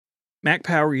Mac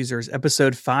Power Users,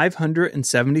 episode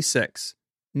 576.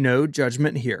 No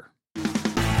judgment here.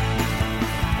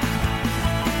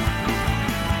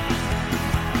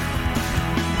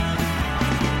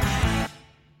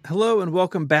 Hello and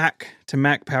welcome back to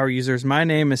Mac Power Users. My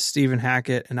name is Stephen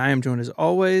Hackett, and I am joined as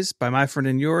always by my friend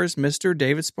and yours, Mr.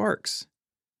 David Sparks.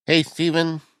 Hey,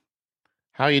 Stephen.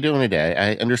 How are you doing today?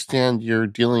 I understand you're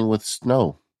dealing with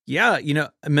snow. Yeah,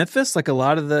 Memphis, like a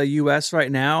lot of the U.S.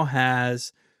 right now,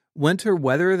 has winter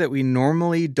weather that we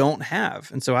normally don't have.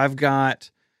 And so I've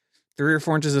got 3 or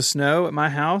 4 inches of snow at my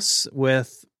house,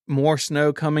 with more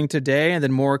snow coming today and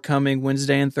then more coming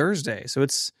Wednesday and Thursday. So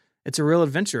it's a real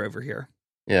adventure over here.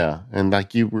 Yeah, and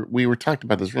like we were talking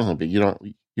about this recently, but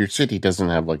your city doesn't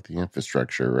have like the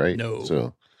infrastructure, right? No.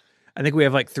 So I think we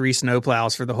have like 3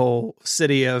 snowplows for the whole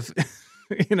city of,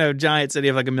 giant city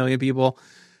of like 1 million people.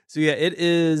 So yeah, it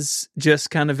is just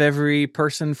kind of every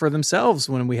person for themselves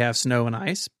when we have snow and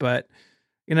ice. But,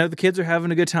 the kids are having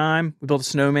a good time. We built a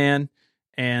snowman,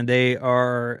 and they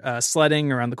are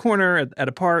sledding around the corner at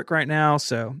a park right now.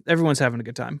 So everyone's having a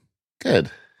good time. Good.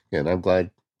 I'm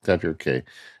glad that you're okay.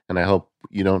 And I hope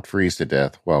you don't freeze to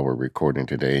death while we're recording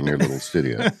today in your little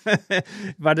studio.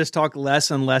 If I just talk less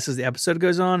and less as the episode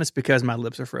goes on, it's because my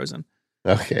lips are frozen.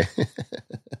 Okay.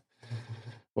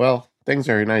 Well, things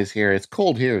are nice here. It's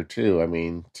cold here, too. I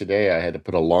mean, today I had to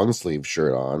put a long sleeve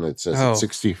shirt on. It says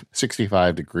it's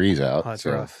 65 degrees out. Oh, that's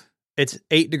rough. It's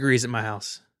 8 degrees at my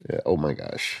house. Yeah. Oh, my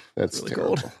gosh. That's really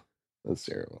terrible. Cold. That's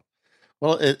terrible.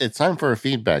 Well, it's time for a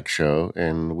feedback show,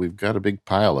 and we've got a big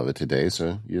pile of it today.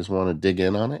 So you just want to dig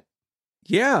in on it?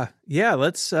 Yeah.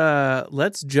 Let's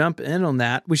jump in on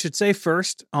that. We should say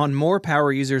first, on More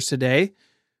Power Users today,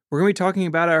 we're going to be talking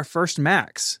about our first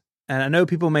Macs. And I know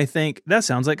people may think that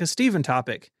sounds like a Stephen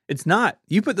topic. It's not.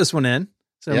 You put this one in,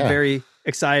 so I'm very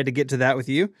excited to get to that with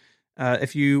you.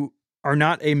 If you are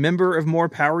not a member of More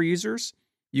Power Users,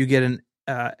 you get an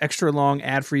extra long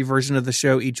ad-free version of the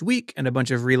show each week and a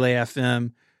bunch of Relay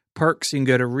FM perks. You can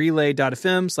go to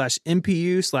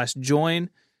relay.fm/MPU/join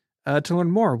to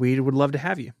learn more. We would love to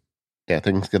have you. Yeah,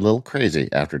 things get a little crazy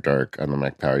after dark on the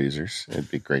Mac Power Users. It'd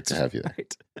be great to have you there.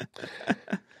 Right.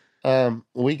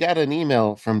 We got an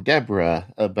email from Deborah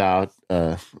about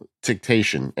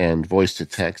dictation and voice to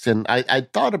text. And I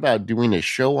thought about doing a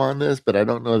show on this, but I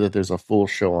don't know that there's a full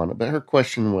show on it. But her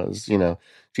question was,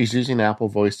 she's using Apple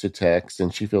Voice to Text,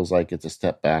 and she feels like it's a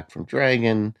step back from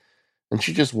Dragon. And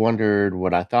she just wondered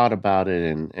what I thought about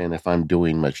it and if I'm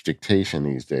doing much dictation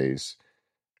these days.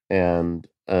 And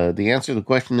the answer to the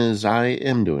question is I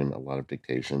am doing a lot of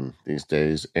dictation these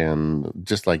days. And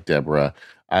just like Deborah,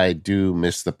 I do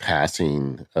miss the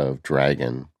passing of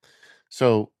Dragon.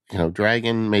 So,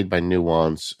 Dragon, made by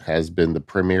Nuance, has been the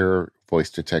premier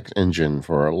voice-to-text engine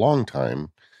for a long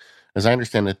time. As I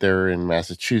understand it, they're in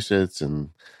Massachusetts, and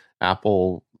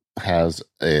Apple has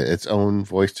its own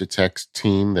voice-to-text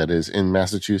team that is in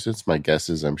Massachusetts. My guess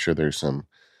is I'm sure there's some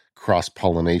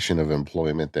cross-pollination of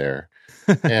employment there.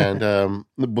 And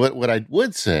what I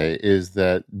would say is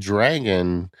that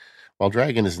Dragon, while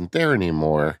Dragon isn't there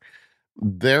anymore,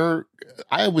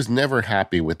 I was never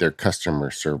happy with their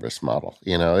customer service model.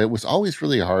 It was always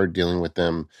really hard dealing with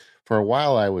them. For a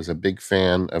while, I was a big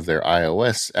fan of their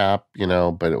iOS app,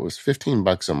 but it was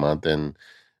 $15 a month, and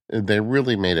they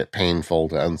really made it painful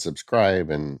to unsubscribe,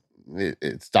 and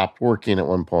it stopped working at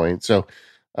one point. So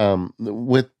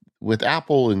with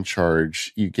Apple in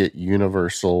charge, you get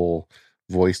universal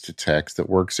voice to text that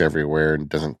works everywhere and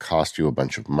doesn't cost you a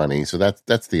bunch of money. So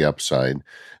that's the upside.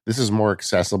 This is more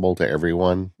accessible to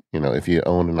everyone. If you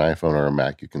own an iPhone or a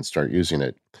Mac, you can start using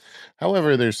it.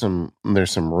 However, there's some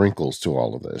wrinkles to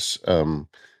all of this.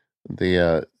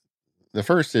 The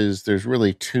first is there's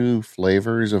really 2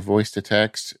 flavors of voice to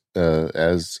text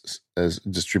as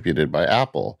distributed by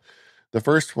Apple. The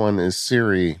first one is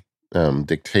Siri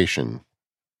dictation,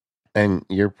 and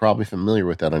you're probably familiar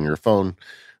with that on your phone.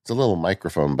 It's a little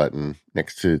microphone button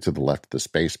next to the left of the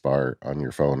space bar on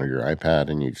your phone or your iPad,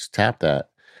 and you just tap that,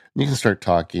 and you can start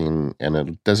talking, and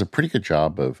it does a pretty good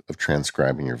job of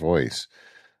transcribing your voice.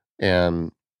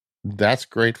 And that's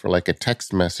great for like a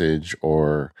text message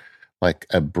or like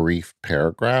a brief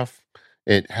paragraph.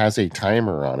 It has a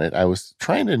timer on it. I was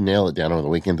trying to nail it down over the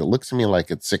weekend. It looks to me like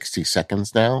it's 60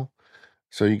 seconds now.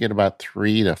 So you get about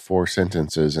 3 to 4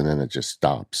 sentences, and then it just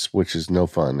stops, which is no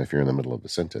fun if you're in the middle of a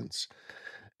sentence.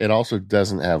 It also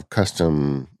doesn't have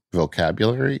custom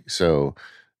vocabulary. So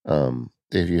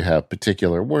if you have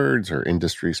particular words or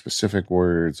industry-specific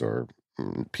words or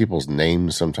people's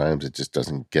names, sometimes it just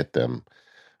doesn't get them.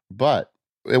 But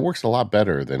it works a lot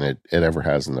better than it ever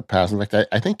has in the past. In fact,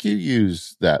 I think you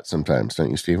use that sometimes, don't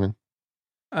you, Stephen?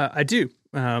 I do.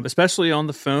 especially on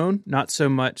the phone, not so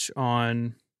much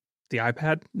on the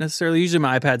iPad necessarily. Usually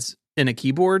my iPad's in a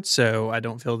keyboard, so I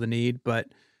don't feel the need. But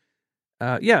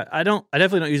yeah, I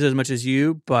definitely don't use it as much as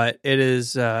you, but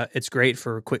it's great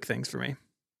for quick things for me.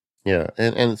 Yeah,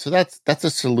 and so that's a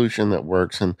solution that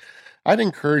works, and I'd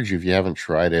encourage you, if you haven't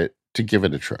tried it, to give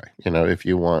it a try. If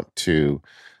you want to,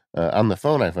 on the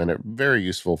phone, I find it very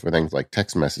useful for things like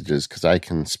text messages because I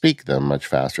can speak them much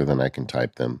faster than I can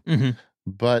type them. Mm-hmm.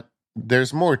 But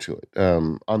there's more to it.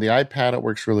 On the iPad, it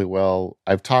works really well.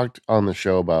 I've talked on the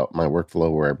show about my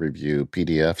workflow where I review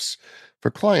PDFs for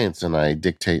clients and I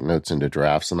dictate notes into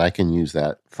drafts, and I can use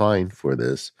that fine for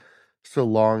this, so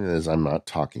long as I'm not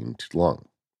talking too long.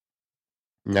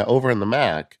 Now, over in the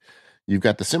Mac, you've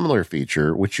got the similar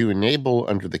feature, which you enable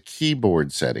under the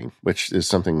keyboard setting, which is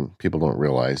something people don't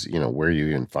realize, where you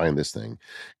even find this thing.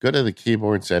 Go to the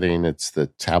keyboard setting. It's the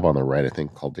tab on the right, I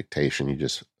think, called dictation. You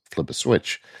just flip a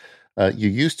switch. You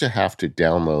used to have to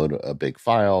download a big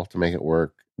file to make it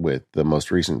work. With the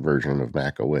most recent version of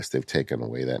Mac OS, they've taken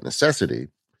away that necessity.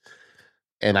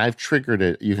 And I've triggered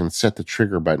it. You can set the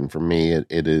trigger button. For me, it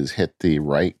is hit the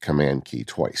right command key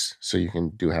twice. So you can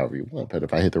do however you want. But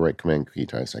if I hit the right command key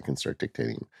twice, I can start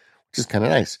dictating, which is kind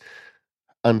of nice.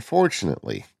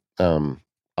 Unfortunately, on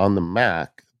the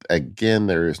Mac, again,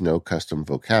 there is no custom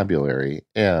vocabulary.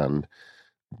 And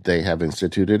they have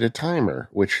instituted a timer,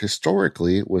 which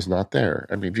historically was not there.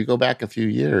 I mean, if you go back a few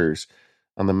years,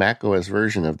 on the Mac OS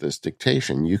version of this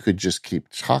dictation, you could just keep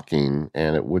talking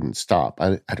and it wouldn't stop.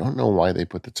 I don't know why they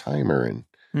put the timer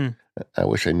in. I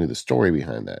wish I knew the story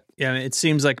behind that. Yeah, it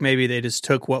seems like maybe they just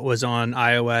took what was on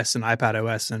iOS and iPad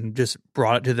OS and just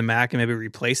brought it to the Mac and maybe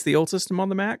replaced the old system on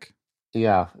the Mac.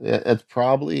 Yeah, that's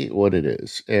probably what it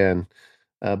is. And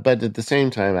but at the same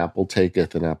time, Apple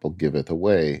taketh and Apple giveth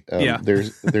away.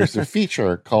 There's a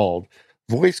feature called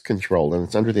voice control, and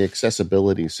it's under the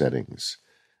accessibility settings.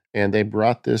 And they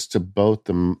brought this to both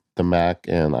the Mac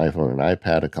and iPhone and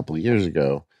iPad a couple of years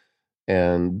ago.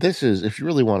 And this is, if you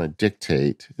really want to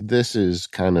dictate, this is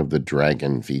kind of the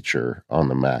dragon feature on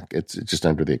the Mac. It's just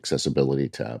under the accessibility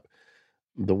tab.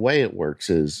 The way it works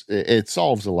is it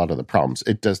solves a lot of the problems.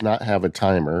 It does not have a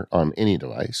timer on any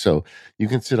device. So you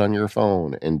can sit on your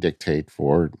phone and dictate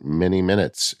for many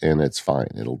minutes and it's fine.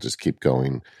 It'll just keep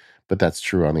going. But that's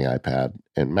true on the iPad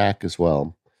and Mac as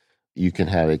well. You can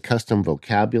have a custom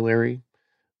vocabulary.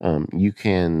 You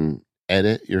can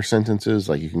edit your sentences.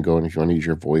 Like you can go in if you want to use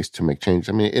your voice to make changes.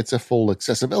 I mean, it's a full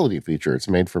accessibility feature. It's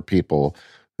made for people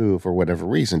who, for whatever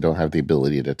reason, don't have the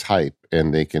ability to type,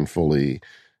 and they can fully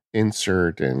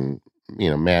insert and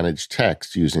manage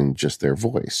text using just their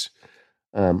voice.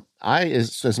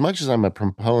 As much as I'm a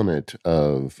proponent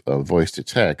of voice to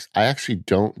text, I actually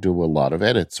don't do a lot of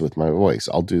edits with my voice.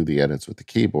 I'll do the edits with the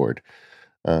keyboard.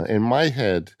 In my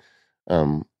head,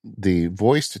 the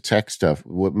voice to text stuff,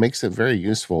 what makes it very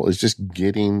useful is just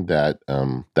getting that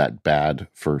bad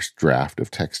first draft of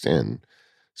text in.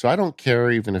 So I don't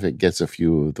care even if it gets a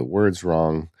few of the words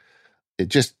wrong. It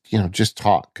just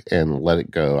talk and let it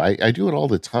go. I do it all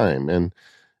the time,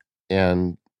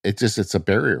 and it's a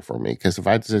barrier for me, because if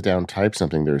I sit down and type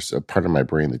something, there's a part of my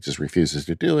brain that just refuses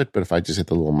to do it. But if I just hit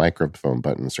the little microphone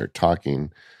button and start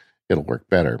talking, it'll work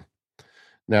better.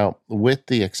 Now, with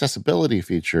the accessibility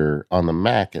feature on the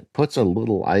Mac, it puts a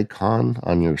little icon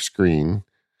on your screen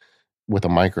with a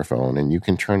microphone, and you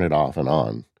can turn it off and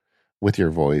on with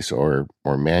your voice or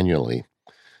manually.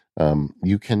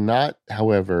 You cannot,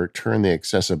 however, turn the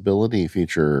accessibility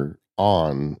feature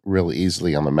on really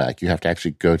easily on the Mac. You have to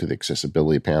actually go to the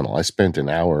accessibility panel. I spent an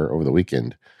hour over the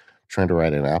weekend trying to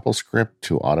write an Apple script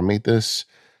to automate this,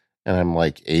 and I'm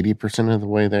like 80% of the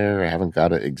way there. I haven't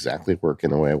got it exactly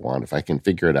working the way I want. If I can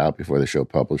figure it out before the show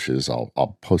publishes,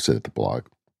 I'll post it at the blog.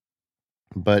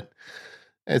 But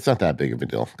it's not that big of a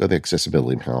deal. Go to the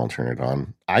accessibility panel and turn it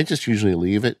on. I just usually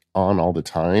leave it on all the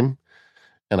time,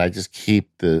 and I just keep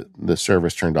the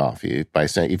service turned off.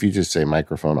 If you just say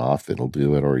microphone off, it'll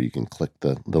do it, or you can click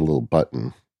the little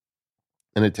button,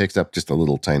 and it takes up just a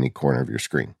little tiny corner of your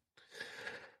screen.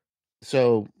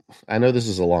 So I know this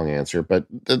is a long answer, but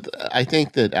I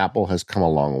think that Apple has come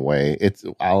a long way.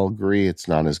 I'll agree it's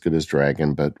not as good as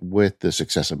Dragon, but with this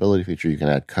accessibility feature, you can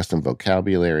add custom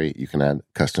vocabulary. You can add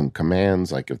custom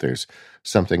commands. Like if there's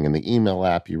something in the email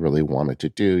app you really wanted to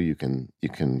do, you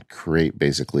can create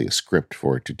basically a script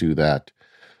for it to do that.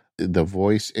 The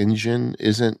voice engine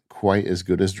isn't quite as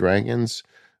good as Dragon's,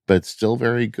 but it's still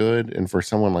very good. And for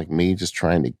someone like me just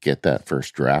trying to get that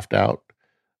first draft out,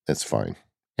 that's fine.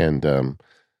 And I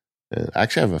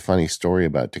actually have a funny story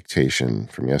about dictation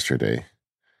from yesterday.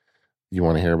 You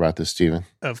want to hear about this, Stephen?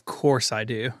 Of course I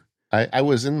do. I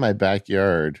was in my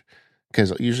backyard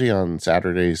because usually on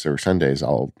Saturdays or Sundays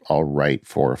I'll write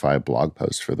 4 or 5 blog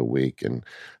posts for the week, and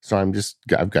so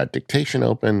I've got dictation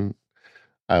open.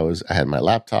 I had my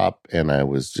laptop and I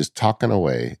was just talking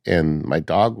away, and my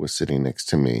dog was sitting next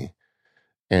to me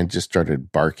and just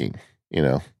started barking, you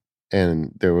know.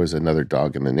 And there was another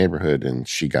dog in the neighborhood, and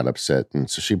she got upset, and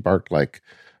so she barked like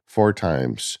 4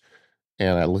 times.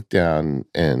 And I looked down,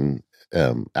 and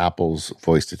Apple's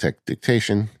voice detect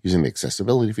dictation using the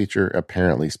accessibility feature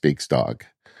apparently speaks dog,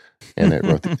 and it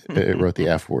wrote the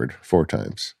F word 4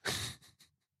 times.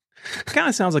 Kind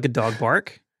of sounds like a dog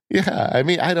bark. Yeah, I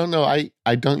mean, I don't know.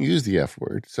 I don't use the F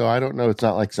word, so I don't know. It's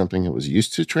not like something it was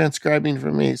used to transcribing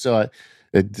for me. So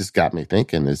it just got me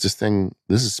thinking: this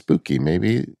is spooky?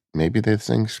 Maybe this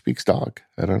thing speaks dog.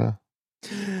 I don't know.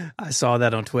 I saw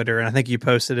that on Twitter, and I think you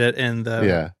posted it in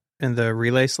the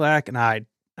Relay Slack, and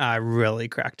I really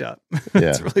cracked up.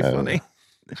 It's really funny.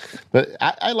 But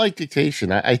I like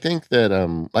dictation. I think that,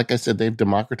 like I said, they've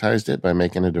democratized it by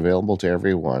making it available to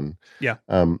everyone. Yeah.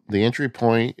 The entry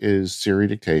point is Siri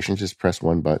dictation. Just press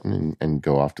one button and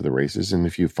go off to the races. And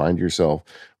if you find yourself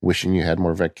wishing you had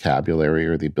more vocabulary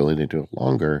or the ability to do it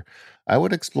longer, I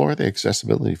would explore the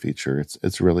accessibility feature.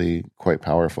 It's really quite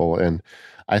powerful. And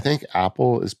I think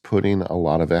Apple is putting a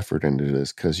lot of effort into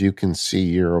this, because you can see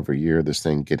year over year this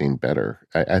thing getting better.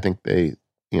 I think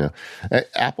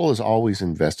Apple has always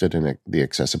invested in the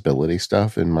accessibility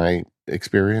stuff, in my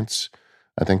experience.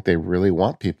 I think they really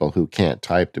want people who can't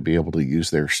type to be able to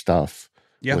use their stuff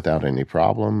without any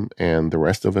problem. And the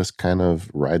rest of us kind of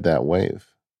ride that wave.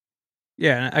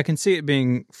 Yeah, and I can see it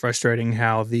being frustrating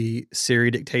how the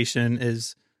Siri dictation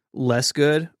is less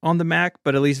good on the Mac,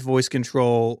 but at least voice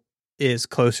control is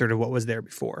closer to what was there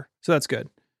before. So that's good.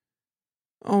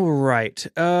 All right.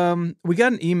 We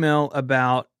got an email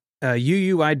about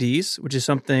UUIDs, which is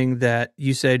something that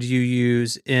you said you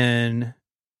use in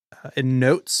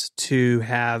Notes to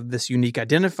have this unique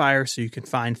identifier so you can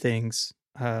find things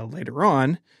later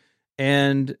on.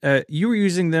 And you were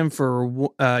using them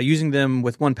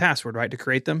with 1Password, right, to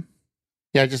create them?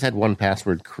 Yeah, I just had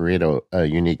 1Password create a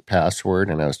unique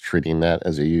password, and I was treating that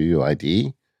as a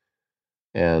UUID.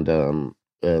 And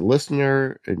a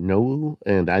listener, no,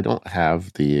 and I don't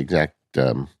have the exact...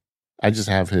 I just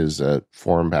have his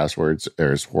forum passwords, or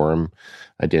his forum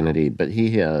identity, but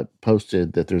he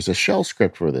posted that there's a shell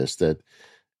script for this, that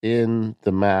in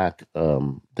the Mac,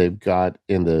 they've got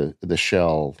in the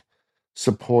shell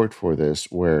support for this,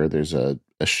 where there's a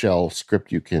shell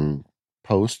script you can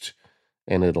post,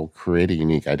 and it'll create a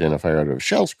unique identifier out of a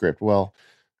shell script. Well,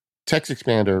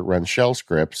 TextExpander runs shell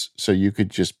scripts, so you could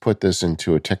just put this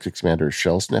into a TextExpander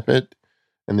shell snippet,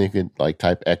 and then you could like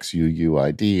type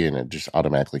XUUID, and it just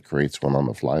automatically creates one on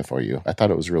the fly for you. I thought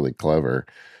it was really clever.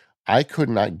 I could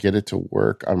not get it to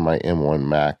work on my M1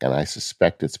 Mac, and I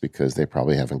suspect it's because they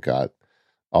probably haven't got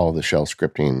all the shell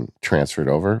scripting transferred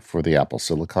over for the Apple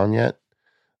Silicon yet.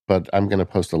 But I'm going to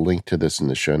post a link to this in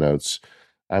the show notes.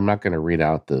 I'm not going to read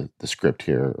out the script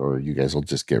here, or you guys will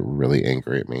just get really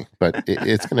angry at me. But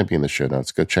it's going to be in the show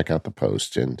notes. Go check out the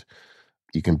post, and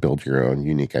you can build your own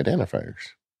unique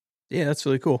identifiers. Yeah, that's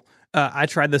really cool. I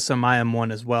tried this on my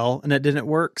M1 as well, and it didn't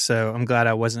work. So I'm glad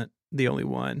I wasn't the only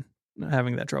one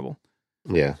having that trouble.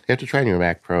 Yeah, you have to try on your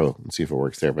Mac Pro and see if it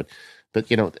works there. But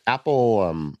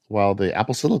Apple, while the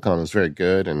Apple Silicon is very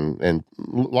good and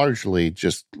largely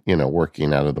just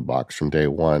working out of the box from day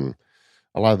one,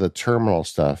 a lot of the terminal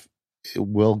stuff, it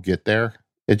will get there.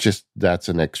 That's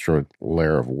an extra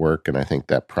layer of work, and I think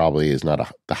that probably is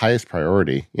not the highest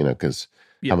priority, because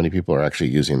how many people are actually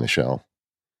using the shell?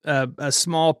 A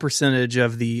small percentage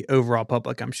of the overall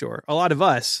public, I'm sure. A lot of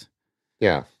us,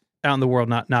 out in the world,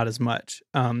 not as much.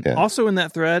 Also in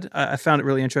that thread, I found it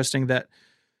really interesting that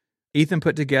Ethan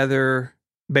put together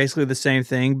basically the same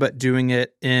thing, but doing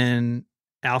it in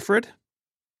Alfred,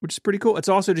 which is pretty cool. It's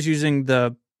also just using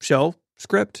the shell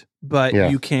script, but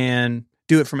you can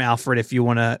do it from Alfred if you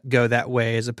want to go that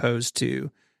way, as opposed to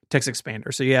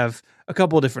TextExpander. So you have a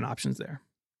couple of different options there.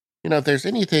 If there's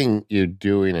anything you're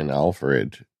doing in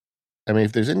Alfred,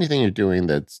 if there's anything you're doing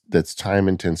that's time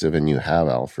intensive and you have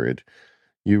Alfred,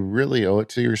 you really owe it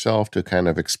to yourself to kind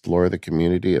of explore the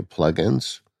community of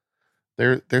plugins.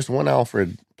 There's one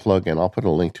Alfred plugin, I'll put a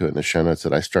link to it in the show notes,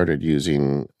 that I started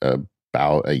using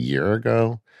about a year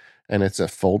ago, and it's a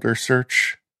folder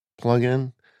search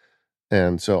plugin.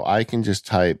 And so I can just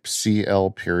type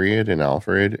CL period in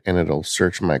Alfred, and it'll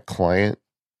search my client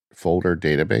folder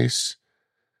database.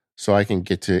 So I can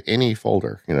get to any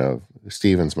folder.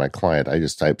 Steven's my client. I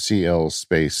just type CL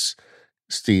space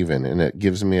Steven, and it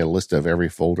gives me a list of every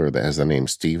folder that has the name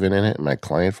Steven in it in my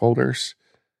client folders.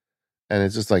 And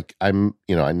it's just like I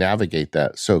navigate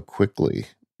that so quickly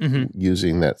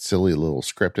using that silly little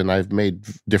script. And I've made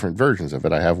different versions of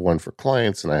it. I have one for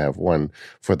clients, and I have one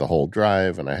for the whole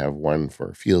drive, and I have one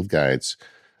for field guides.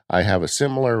 I have a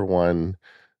similar one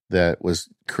that was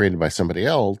created by somebody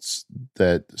else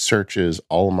that searches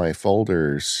all my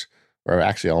folders, or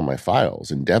actually all my files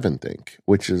in DevonThink,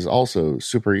 which is also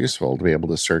super useful to be able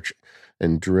to search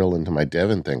and drill into my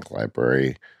DevonThink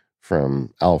library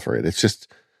from Alfred. It's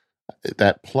just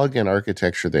that plugin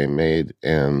architecture they made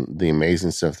and the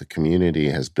amazing stuff the community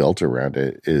has built around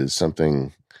it is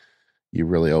something you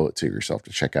really owe it to yourself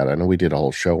to check out. I know we did a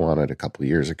whole show on it a couple of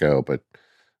years ago, but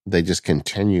they just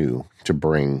continue to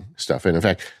bring stuff in. In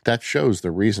fact, that shows the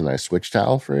reason I switched to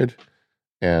Alfred,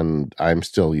 and I'm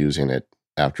still using it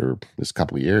after this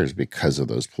couple of years because of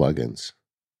those plugins.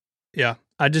 Yeah.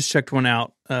 I just checked one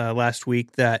out last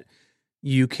week that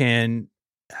you can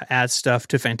add stuff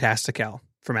to Fantastical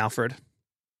from Alfred,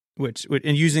 which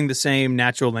and using the same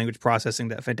natural language processing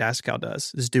that Fantastical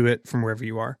does. Just do it from wherever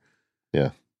you are. Yeah.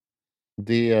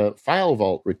 The File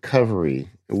Vault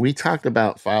recovery. We talked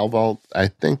about File Vault, I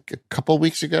think, a couple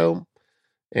weeks ago.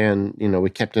 And, we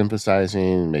kept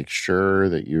emphasizing, make sure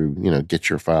that you get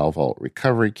your File Vault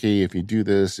recovery key. If you do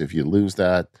this, if you lose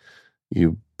that,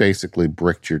 you basically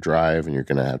bricked your drive and you're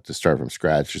going to have to start from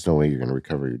scratch. There's no way you're going to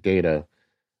recover your data.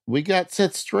 We got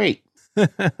set straight.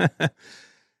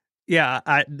 Yeah,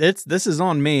 this is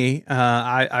on me.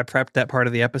 I prepped that part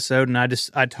of the episode, and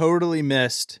I totally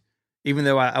missed, even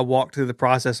though I walked through the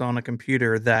process on a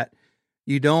computer, that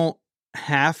you don't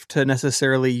have to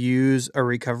necessarily use a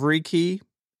recovery key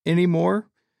anymore.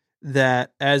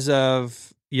 That as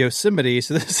of Yosemite,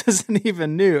 so this isn't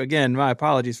even new. Again, my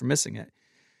apologies for missing it.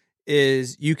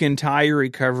 Is you can tie your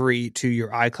recovery to your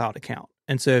iCloud account,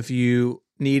 and so if you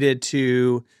needed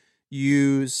to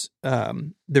use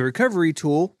the recovery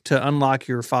tool to unlock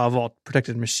your File Vault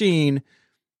protected machine,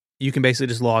 you can basically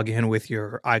just log in with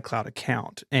your iCloud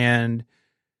account. And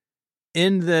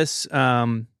in this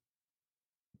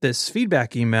this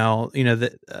feedback email,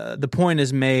 the point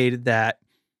is made that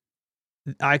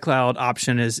the iCloud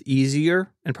option is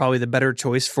easier and probably the better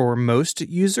choice for most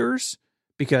users,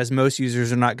 because most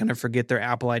users are not going to forget their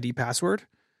Apple ID password.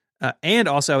 And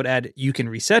also I would add, you can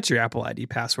reset your Apple ID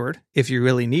password if you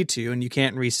really need to, and you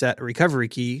can't reset a recovery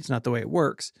key. It's not the way it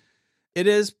works. It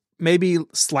is maybe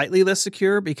slightly less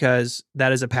secure because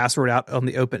that is a password out on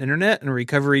the open internet, and a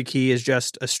recovery key is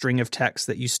just a string of text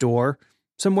that you store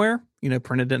somewhere,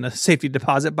 printed in a safety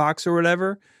deposit box or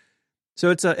whatever. So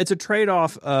it's a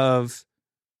trade-off of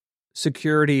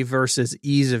security versus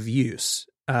ease of use.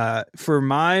 For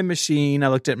my machine, I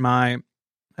looked at my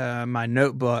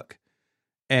notebook,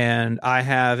 and I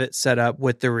have it set up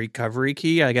with the recovery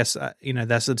key. I guess,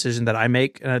 that's the decision that I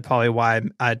make. And that's probably why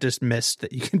I just missed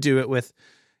that you can do it with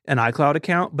an iCloud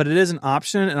account. But it is an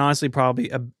option, and honestly,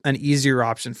 probably an easier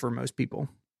option for most people.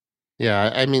 Yeah,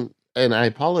 I mean, and I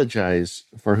apologize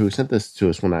for who sent this to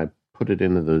us. When I put it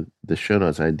into the show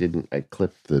notes, I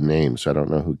clipped the name, so I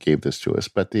don't know who gave this to us.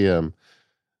 But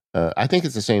I think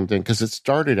it's the same thing, because it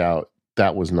started out,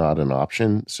 that was not an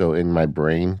option. So in my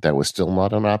brain, that was still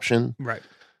not an option. Right.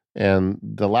 And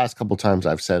the last couple times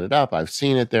I've set it up, I've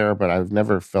seen it there, but I've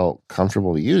never felt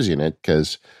comfortable using it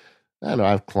because, I don't know,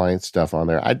 I have client stuff on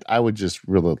there. I would just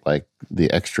really like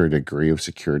the extra degree of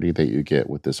security that you get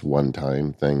with this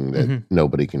one-time thing that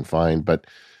nobody can find. But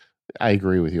I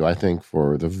agree with you. I think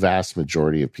for the vast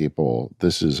majority of people,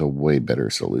 this is a way better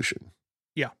solution.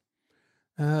 Yeah.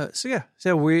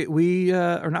 So we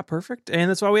are not perfect, and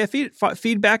that's why we have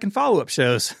feedback and follow-up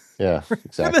shows. Yeah,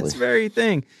 exactly. This very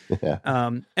thing. Yeah.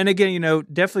 And again,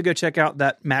 definitely go check out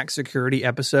that Mac security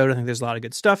episode. I think there's a lot of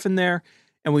good stuff in there.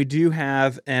 And we do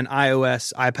have an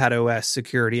iOS, iPadOS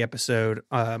security episode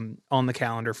on the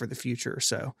calendar for the future.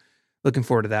 So looking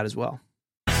forward to that as well.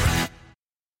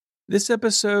 This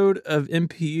episode of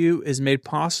MPU is made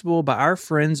possible by our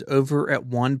friends over at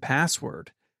 1Password.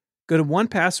 Go to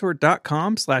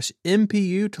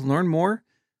 1password.com/MPU to learn more,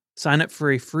 sign up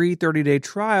for a free 30-day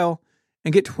trial,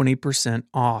 and get 20%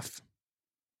 off.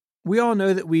 We all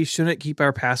know that we shouldn't keep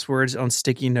our passwords on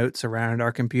sticky notes around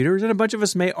our computers, and a bunch of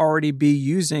us may already be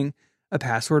using a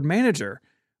password manager.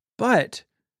 But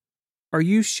are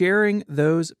you sharing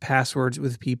those passwords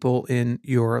with people in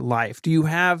your life? Do you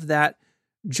have that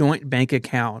joint bank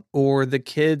account or the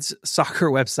kids' soccer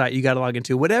website you got to log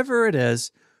into? Whatever it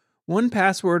is,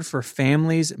 1Password for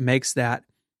families makes that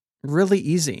really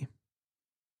easy.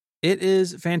 It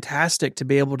is fantastic to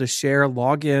be able to share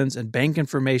logins and bank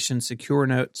information, secure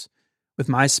notes with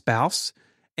my spouse.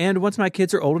 And once my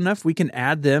kids are old enough, we can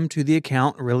add them to the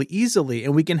account really easily.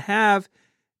 And we can have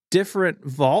different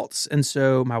vaults. And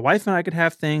so my wife and I could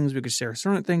have things. We could share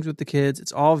certain things with the kids.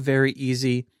 It's all very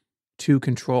easy to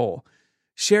control.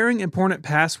 Sharing important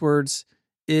passwords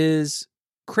is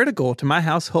critical to my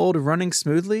household running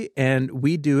smoothly, and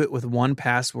we do it with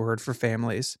 1Password for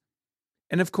families.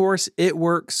 And of course, it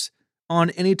works on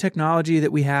any technology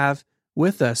that we have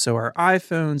with us. So our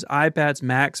iPhones, iPads,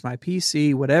 Macs, my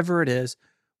PC, whatever it is,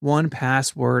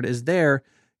 1Password is there,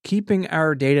 keeping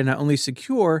our data not only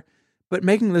secure, but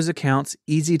making those accounts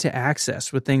easy to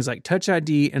access with things like Touch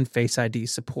ID and Face ID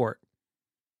support.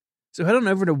 So head on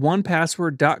over to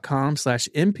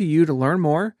onepassword.com/MPU to learn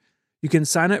more. You can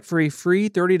sign up for a free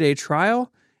 30-day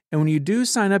trial, and when you do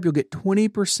sign up, you'll get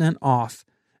 20% off.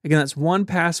 Again, that's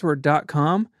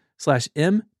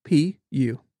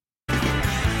onepassword.com/MPU.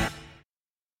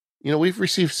 We've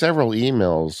received several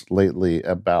emails lately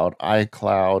about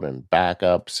iCloud and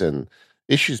backups and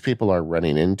issues people are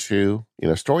running into.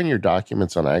 Storing your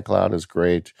documents on iCloud is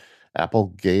great.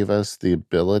 Apple gave us the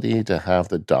ability to have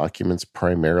the documents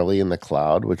primarily in the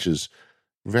cloud, which is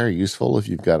very useful if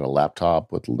you've got a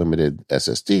laptop with limited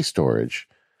SSD storage.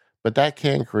 But that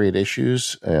can create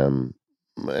issues. And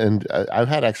I've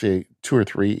had actually 2 or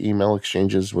 3 email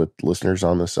exchanges with listeners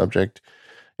on the subject.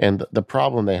 And the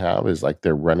problem they have is like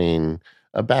they're running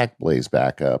a Backblaze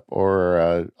backup or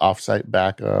a offsite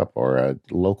backup or a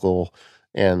local,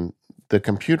 and the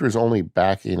computer is only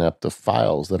backing up the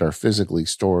files that are physically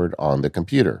stored on the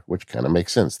computer, which kind of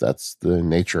makes sense. That's the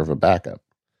nature of a backup.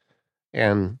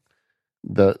 And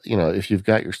if you've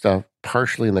got your stuff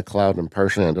partially in the cloud and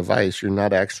partially on a device, you're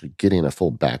not actually getting a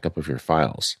full backup of your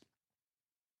files.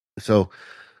 So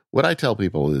what I tell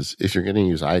people is if you're going to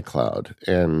use iCloud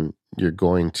and you're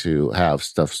going to have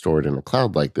stuff stored in a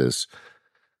cloud like this,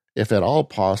 if at all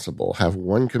possible, have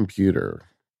one computer.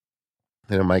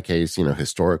 And in my case,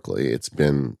 historically, it's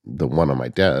been the one on my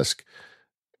desk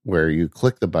where you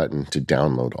click the button to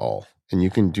download all. And you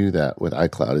can do that with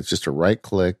iCloud. It's just a right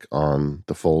click on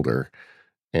the folder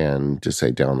and just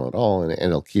say download all, and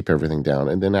it'll keep everything down.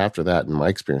 And then after that, in my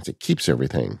experience, it keeps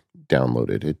everything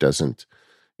downloaded. It doesn't,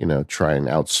 try and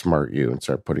outsmart you and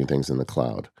start putting things in the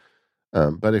cloud.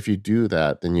 But if you do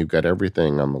that, then you've got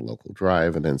everything on the local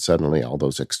drive, and then suddenly all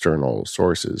those external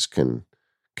sources can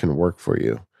work for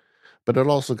you. But it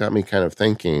also got me kind of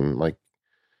thinking, like,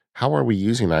 how are we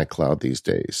using iCloud these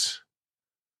days?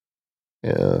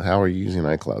 How are you using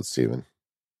iCloud, Stephen?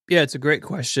 Yeah, it's a great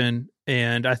question.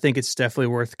 And I think it's definitely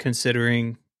worth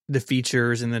considering the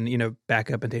features and then,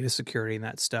 backup and data security and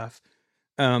that stuff.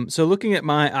 So looking at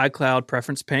my iCloud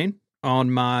preference pane on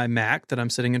my Mac that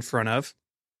I'm sitting in front of,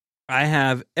 I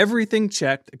have everything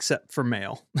checked except for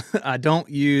mail. I don't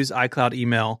use iCloud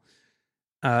email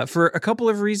for a couple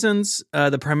of reasons.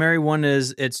 The primary one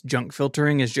is its junk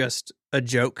filtering is just a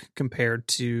joke compared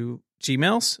to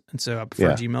Gmail's. And so I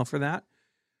prefer Gmail for that.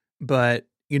 But,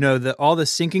 all the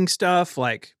syncing stuff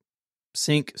like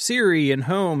sync Siri and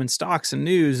home and stocks and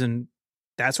news and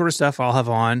that sort of stuff I'll have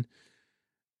on.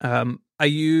 I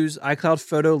use iCloud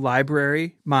Photo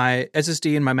Library. My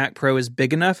SSD in my Mac Pro is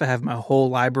big enough. I have my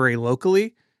whole library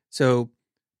locally. So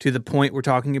to the point we're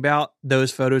talking about,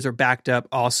 those photos are backed up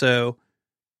also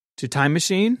to Time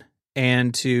Machine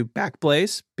and to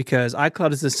Backblaze because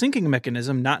iCloud is a syncing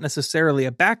mechanism, not necessarily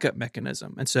a backup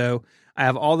mechanism. And so I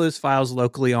have all those files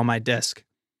locally on my disk.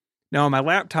 Now on my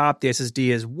laptop, the SSD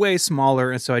is way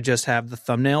smaller, and so I just have the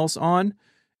thumbnails on.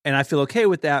 And I feel okay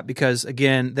with that because,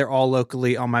 again, they're all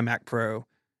locally on my Mac Pro,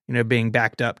 being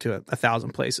backed up to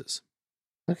 1,000 places.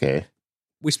 Okay.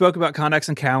 We spoke about contacts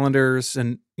and calendars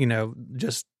and,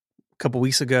 just a couple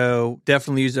weeks ago,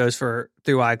 definitely use those through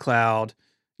iCloud,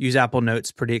 use Apple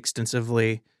Notes pretty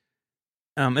extensively.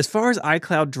 As far as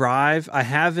iCloud Drive, I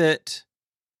have it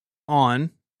on.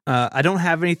 I don't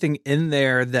have anything in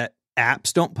there that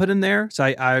apps don't put in there. So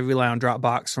I rely on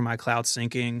Dropbox for my cloud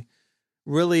syncing.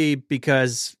 Really,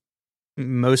 because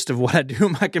most of what I do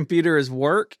on my computer is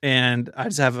work, and I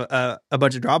just have a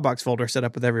bunch of Dropbox folders set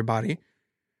up with everybody.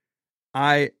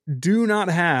 I do not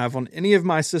have on any of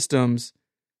my systems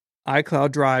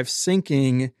iCloud Drive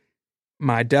syncing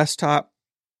my desktop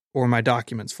or my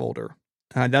documents folder.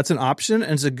 That's an option,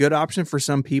 and it's a good option for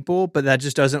some people, but that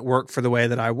just doesn't work for the way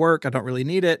that I work. I don't really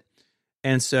need it.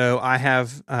 And so I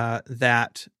have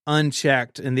that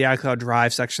unchecked in the iCloud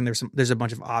Drive section. There's a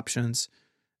bunch of options.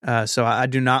 So I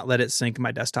do not let it sync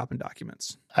my desktop and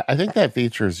documents. I think that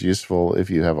feature is useful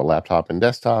if you have a laptop and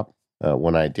desktop.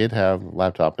 When I did have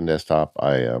laptop and desktop,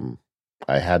 I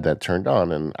had that turned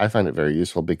on, and I find it very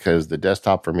useful because the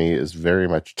desktop for me is very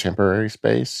much temporary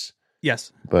space.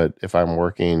 Yes. But if I'm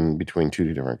working between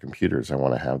 2 different computers, I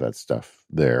want to have that stuff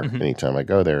there anytime I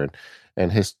go there.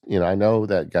 And I know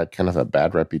that got kind of a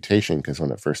bad reputation because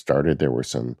when it first started, there were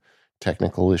some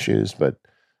technical issues, but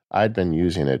I'd been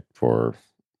using it for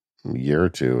a year or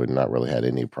two and not really had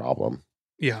any problem.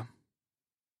 Yeah.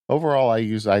 Overall, I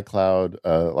use iCloud.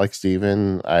 Like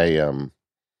Steven, I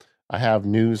have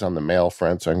news on the mail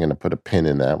front, so I'm going to put a pin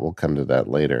in that. We'll come to that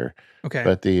later. Okay.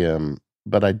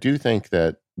 But I do think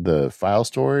that the file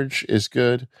storage is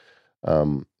good.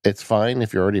 It's fine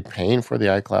if you're already paying for the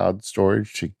iCloud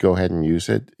storage to go ahead and use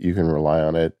it. You can rely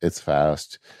on it. It's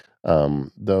fast.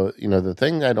 Though, the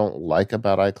thing I don't like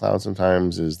about iCloud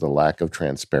sometimes is the lack of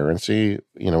transparency.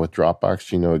 With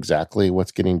Dropbox, you know exactly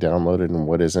what's getting downloaded and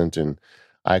what isn't. And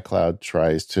iCloud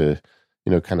tries to,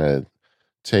 kind of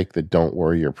take the don't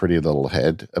worry your pretty little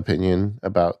head opinion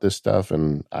about this stuff.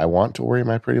 And I want to worry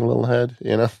my pretty little head,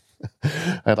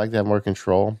 I'd like to have more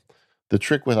control. The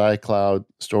trick with iCloud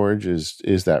storage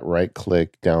is that right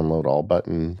click download all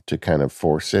button to kind of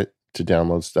force it to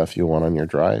download stuff you want on your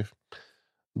drive.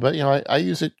 But, I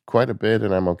use it quite a bit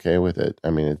and I'm okay with it. I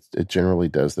mean, it generally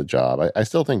does the job. I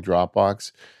still think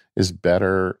Dropbox is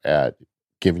better at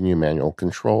giving you manual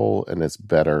control and it's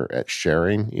better at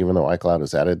sharing. Even though iCloud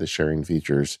has added the sharing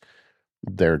features,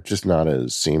 they're just not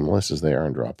as seamless as they are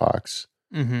in Dropbox.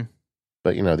 Mm-hmm.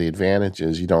 But, the advantage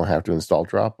is you don't have to install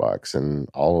Dropbox and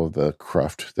all of the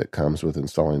cruft that comes with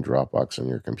installing Dropbox on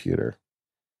your computer.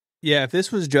 Yeah, if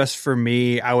this was just for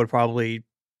me, I would probably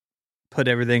put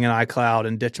everything in iCloud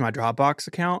and ditch my Dropbox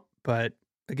account. But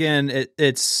again,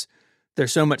 there's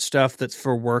so much stuff that's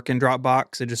for work in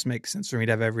Dropbox. It just makes sense for me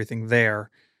to have everything there.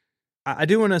 I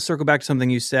do want to circle back to something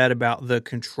you said about the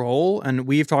control. And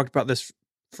we've talked about this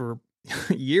for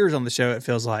years on the show, it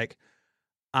feels like.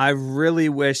 I really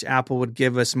wish Apple would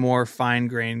give us more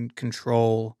fine-grained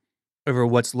control over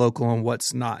what's local and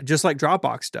what's not, just like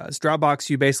Dropbox does. Dropbox,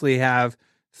 you basically have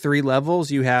 3 levels.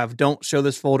 You have don't show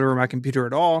this folder on my computer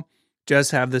at all,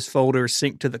 just have this folder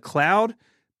synced to the cloud,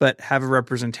 but have a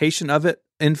representation of it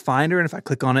in Finder. And if I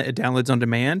click on it, it downloads on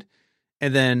demand.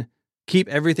 And then keep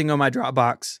everything on my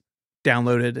Dropbox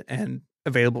downloaded and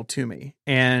available to me.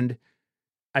 And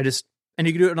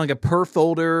you can do it on like a per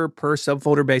folder, per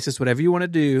subfolder basis, whatever you want to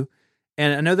do.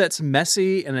 And I know that's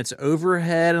messy and it's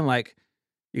overhead and like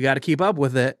you got to keep up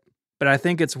with it, but I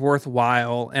think it's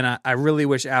worthwhile. And I really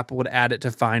wish Apple would add it to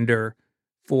Finder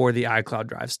for the iCloud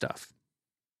Drive stuff.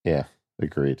 Yeah,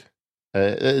 agreed.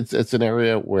 It's an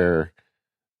area where,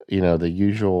 the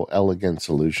usual elegant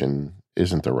solution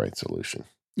isn't the right solution.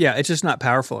 Yeah, it's just not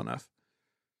powerful enough.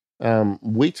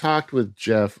 We talked with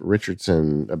Jeff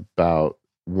Richardson about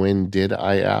when did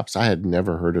iApps. I had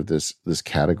never heard of this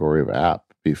category of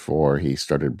app before he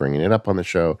started bringing it up on the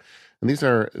show. And these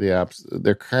are the apps,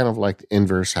 they're kind of like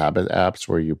inverse habit apps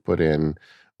where you put in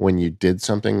when you did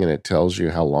something and it tells you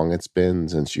how long it's been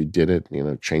since you did it,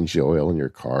 change the oil in your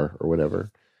car or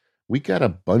whatever. We got a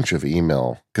bunch of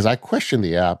email because I questioned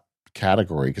the app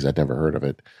category because I'd never heard of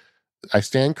it. I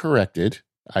stand corrected.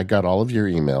 I got all of your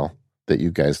email that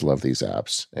you guys love these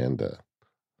apps. And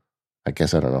I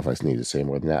guess I don't know if I need to say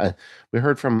more than that. We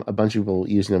heard from a bunch of people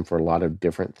using them for a lot of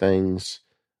different things.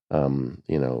 When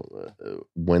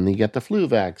you get the flu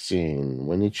vaccine,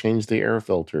 when you change the air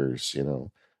filters,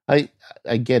 I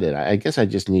get it. I guess I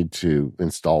just need to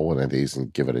install one of these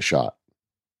and give it a shot.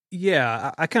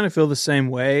 Yeah, I kind of feel the same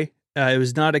way. It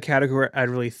was not a category I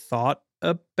really thought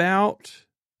about.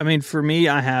 I mean, for me,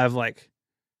 I have I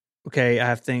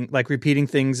have things like repeating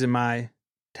things in my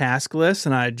task list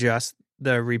and I adjust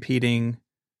the repeating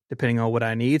depending on what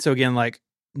I need. So again, like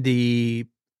the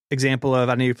example of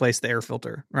I need to replace the air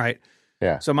filter, right?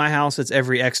 Yeah. So my house, it's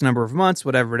every X number of months,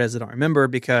 whatever it is, I don't remember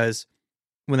because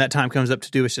when that time comes up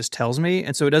to do, it just tells me.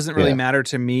 And so it doesn't really matter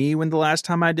to me when the last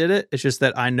time I did it. It's just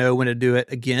that I know when to do it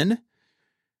again.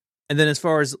 And then as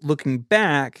far as looking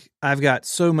back, I've got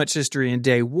so much history in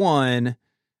day one,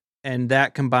 and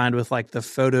that combined with like the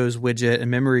photos widget and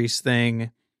memories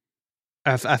thing,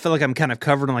 I feel like I'm kind of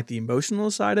covered on like the emotional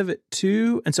side of it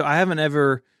too. And so I haven't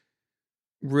ever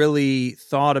really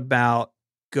thought about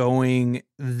going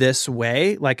this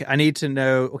way. Like I need to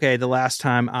know, okay, the last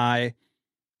time I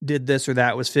did this or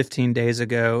that was 15 days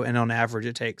ago. And on average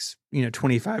it takes,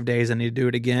 25 days. I need to do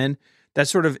it again. That's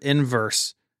sort of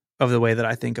inverse of the way that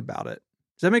I think about it.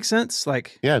 Does that make sense?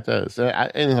 Like, yeah, it does.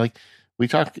 We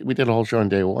did a whole show on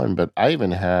day one, but I even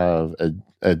have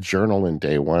a journal in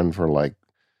day one for like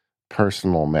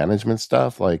personal management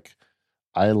stuff. Like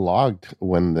I logged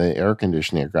when the air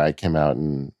conditioner guy came out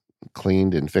and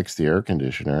cleaned and fixed the air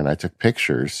conditioner and I took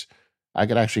pictures. I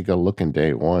could actually go look in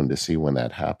day one to see when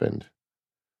that happened.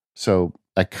 So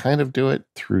I kind of do it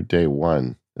through day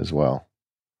one as well.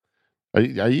 Are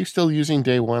you still using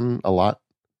day one a lot?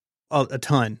 a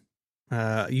ton,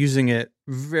 using it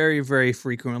very, very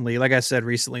frequently. Like I said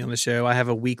recently on the show, I have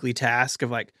a weekly task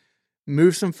of like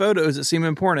move some photos that seem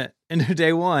important into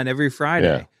day one every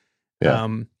Friday. Yeah.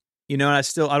 And I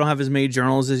don't have as many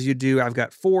journals as you do. I've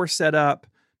got 4 set up.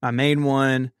 My main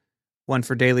one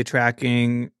for daily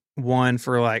tracking, one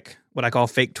for like what I call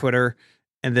fake Twitter.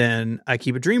 And then I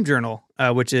keep a dream journal,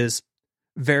 which is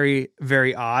very,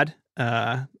 very odd.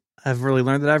 I've really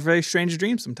learned that I have very strange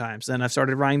dreams sometimes, and I've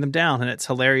started writing them down, and it's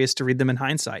hilarious to read them in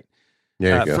hindsight.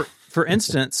 There you go. For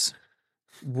instance,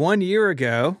 1 year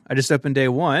ago, I just opened day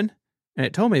one, and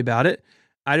it told me about it.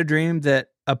 I had a dream that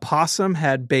a possum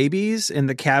had babies in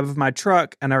the cab of my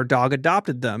truck, and our dog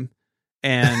adopted them.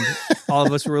 And all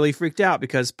of us were really freaked out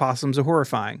because possums are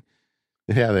horrifying.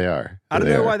 Yeah, they are. I don't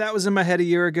know why that was in my head a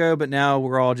year ago, but now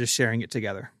we're all just sharing it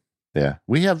together. Yeah,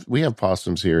 we have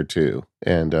possums here too.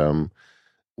 And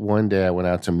one day I went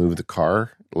out to move the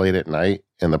car late at night,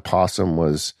 and the possum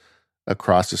was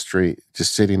across the street,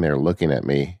 just sitting there looking at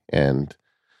me, and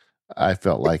I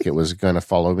felt like it was going to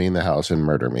follow me in the house and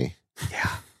murder me. Yeah,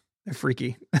 they're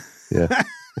freaky. Yeah.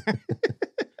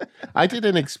 I did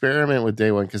an experiment with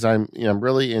day one because I'm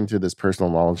really into this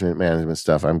personal knowledge management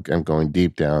stuff. I'm going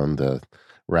deep down the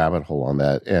rabbit hole on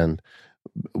that, and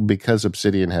because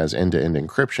Obsidian has end-to-end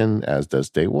encryption, as does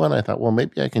day one, I thought, well,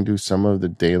 maybe I can do some of the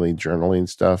daily journaling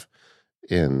stuff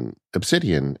in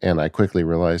Obsidian, and I quickly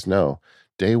realized, no,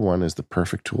 day one is the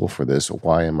perfect tool for this.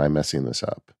 Why am I messing this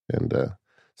up? And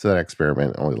so that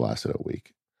experiment only lasted a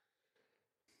week.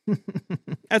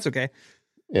 That's okay.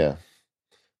 Yeah.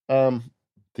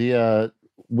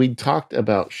 We talked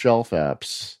about shelf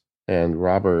apps, and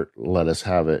Robert let us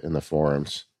have it in the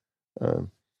forums. And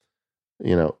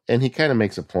he kind of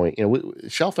makes a point.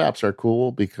 Shelf apps are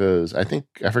cool because I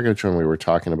forget which one we were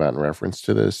talking about in reference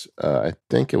to this. I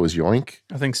think it was Yoink.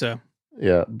 I think so.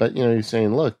 Yeah, but you're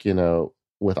saying, look,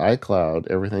 with iCloud,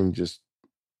 everything just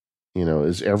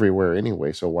is everywhere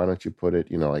anyway. So why don't you put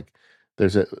it? Like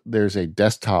there's a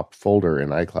desktop folder in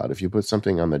iCloud. If you put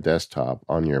something on the desktop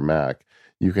on your Mac,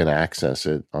 you can access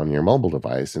it on your mobile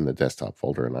device in the desktop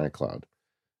folder in iCloud.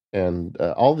 And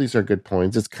all these are good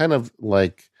points. It's kind of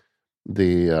like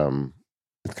the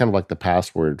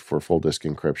password for full disk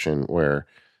encryption, where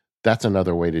that's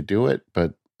another way to do it.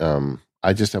 But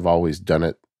I just have always done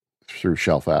it through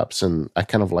shelf apps, and I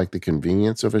kind of like the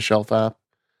convenience of a shelf app.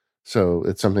 So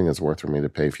it's something that's worth for me to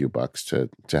pay a few bucks to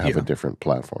have a different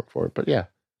platform for it. But yeah,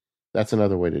 that's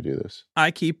another way to do this. I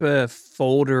keep a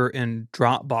folder in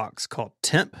Dropbox called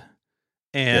Temp.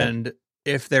 And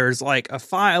if there's like a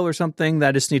file or something that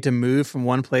I just need to move from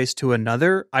one place to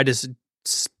another, I just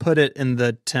put it in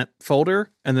the Temp folder.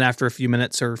 And then after a few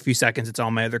minutes or a few seconds, it's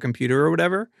on my other computer or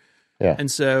whatever. Yeah. And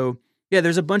so,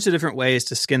 there's a bunch of different ways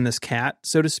to skin this cat,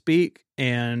 so to speak.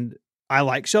 And I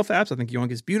like shelf apps. I think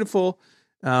Yoink is beautiful.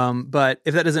 But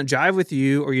if that doesn't jive with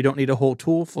you, or you don't need a whole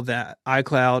tool for that,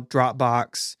 iCloud,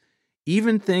 Dropbox,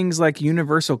 even things like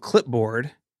Universal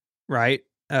Clipboard, right?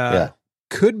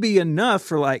 Could be enough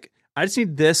for like, I just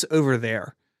need this over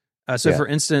there. For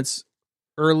instance,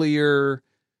 earlier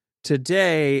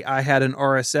today, I had an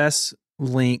RSS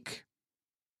link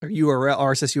or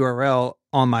RSS URL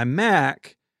on my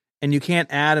Mac, and you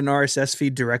can't add an RSS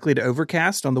feed directly to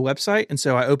Overcast on the website. And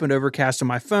so I opened Overcast on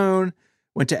my phone,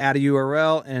 went to add a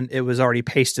URL, and it was already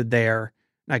pasted there.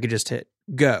 And I could just hit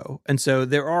go. And so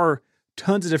there are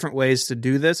tons of different ways to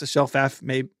do this. A shelf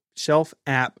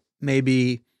app may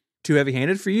be too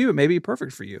heavy-handed for you. It may be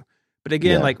perfect for you. But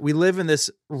again, like we live in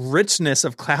this richness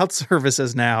of cloud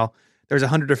services now. There's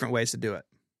 100 different ways to do it.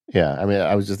 Yeah. I mean,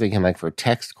 I was just thinking, like, for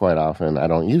text, quite often, I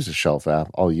don't use a shelf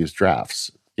app. I'll use Drafts.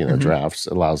 Drafts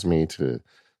allows me to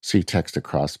see text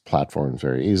across platforms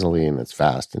very easily, and it's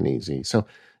fast and easy. So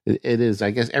it is,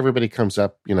 I guess everybody comes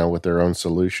up, with their own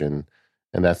solution.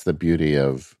 And that's the beauty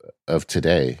of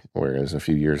today. Whereas a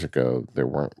few years ago, there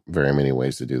weren't very many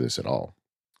ways to do this at all.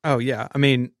 Oh, yeah. I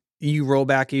mean, you roll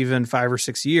back even 5 or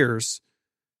 6 years,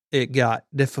 it got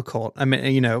difficult. I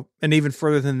mean, and even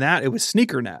further than that, it was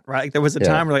SneakerNet, right? Like there was a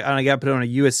time where I got to put it on a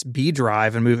USB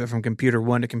drive and move it from computer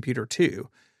 1 to computer 2.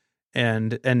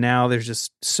 And now there's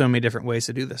just so many different ways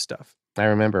to do this stuff. I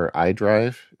remember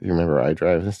iDrive. You remember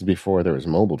iDrive? This is before there was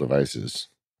mobile devices.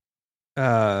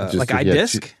 Like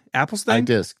iDisk? Apple's thing?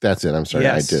 iDisk. That's it. I'm sorry.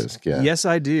 Yes. iDisk. Yeah. Yes,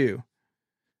 I do.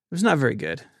 It was not very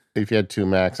good. If you had 2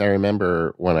 Macs, I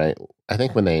remember when I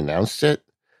think when they announced it,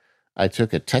 I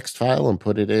took a text file and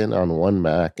put it in on one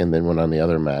Mac and then went on the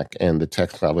other Mac, and the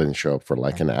text file didn't show up for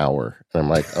like an hour. And I'm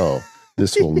like, oh,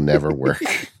 this will never work.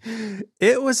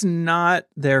 It was not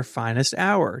their finest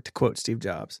hour, to quote Steve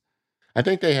Jobs. I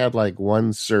think they had like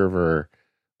one server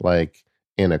like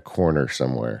in a corner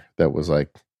somewhere that was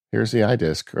like, here's the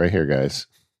iDisk right here, guys.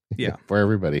 Yeah. For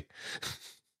everybody.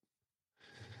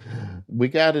 We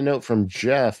got a note from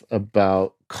Jeff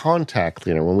about Contact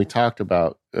Cleaner. When we talked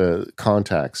about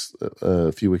contacts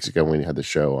a few weeks ago when we had the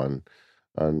show on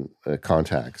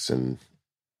contacts and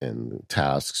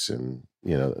tasks and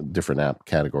different app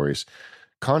categories,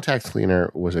 Contact Cleaner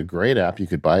was a great app. You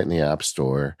could buy it in the App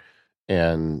Store,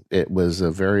 and it was a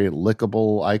very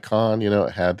lickable icon.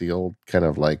 It had the old kind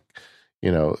of like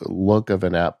look of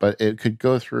an app, but it could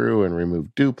go through and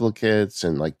remove duplicates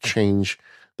and like change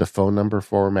the phone number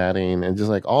formatting and just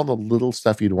like all the little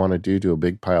stuff you'd want to do to a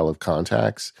big pile of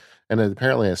contacts. And it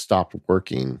apparently has stopped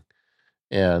working.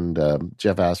 And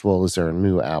Jeff asked, well, is there a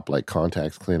new app like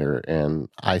Contact Cleaner? And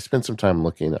I spent some time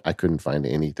looking. I couldn't find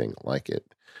anything like it.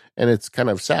 And it's kind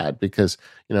of sad because,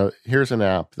 here's an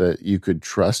app that you could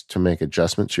trust to make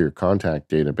adjustments to your contact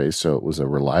database. So it was a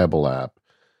reliable app.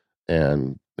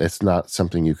 And it's not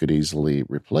something you could easily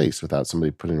replace without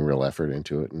somebody putting real effort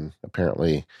into it. And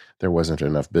apparently there wasn't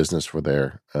enough business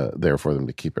there for them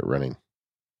to keep it running.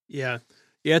 Yeah.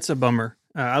 Yeah, it's a bummer.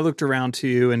 I looked around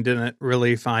too and didn't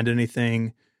really find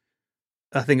anything.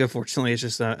 I think, unfortunately, it's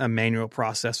just a manual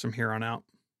process from here on out.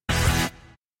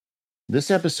 This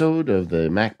episode of the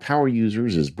Mac Power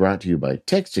Users is brought to you by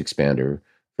TextExpander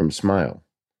from Smile.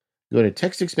 Go to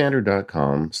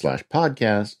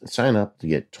textexpander.com/podcast and sign up to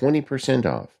get 20%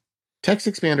 off.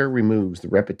 TextExpander removes the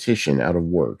repetition out of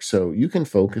work so you can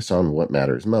focus on what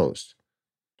matters most.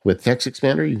 With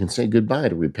TextExpander, you can say goodbye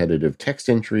to repetitive text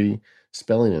entry,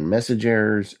 spelling and message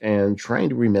errors, and trying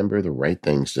to remember the right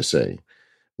things to say.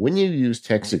 When you use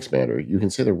TextExpander, you can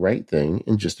say the right thing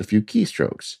in just a few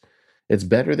keystrokes. It's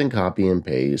better than copy and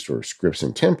paste or scripts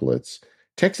and templates.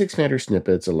 TextExpander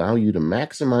snippets allow you to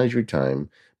maximize your time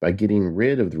by getting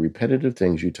rid of the repetitive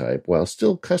things you type while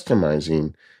still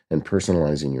customizing and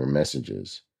personalizing your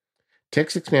messages.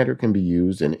 TextExpander can be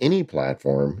used in any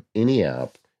platform, any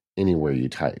app, anywhere you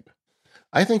type.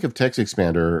 I think of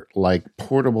TextExpander like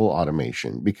portable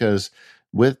automation because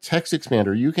with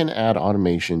TextExpander, you can add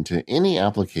automation to any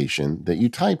application that you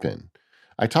type in.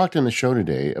 I talked in the show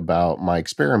today about my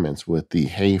experiments with the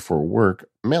Hey for Work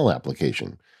mail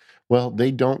application. Well,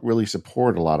 they don't really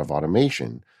support a lot of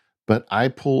automation, but I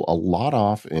pull a lot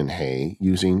off in Hey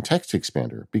using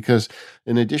TextExpander because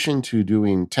in addition to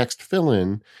doing text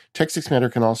fill-in,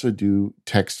 TextExpander can also do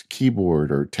text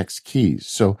keyboard or text keys.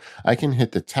 So I can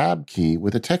hit the tab key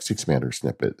with a TextExpander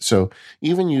snippet. So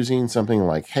even using something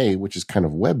like Hey, which is kind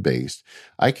of web-based,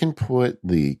 I can put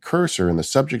the cursor in the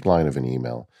subject line of an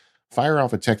email, fire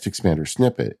off a TextExpander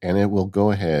snippet, and it will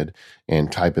go ahead and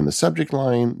type in the subject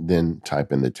line, then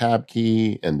type in the tab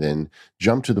key, and then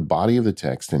jump to the body of the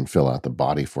text and fill out the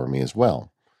body for me as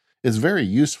well. It's very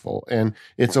useful, and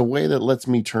it's a way that lets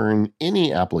me turn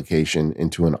any application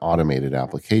into an automated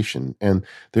application, and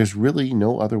there's really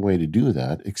no other way to do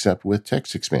that except with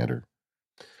TextExpander.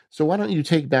 So why don't you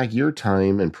take back your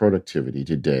time and productivity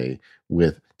today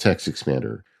with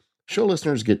TextExpander? Show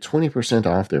listeners get 20%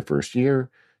 off their first year.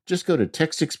 Just go to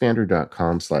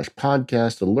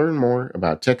textexpander.com/podcast to learn more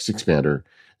about TextExpander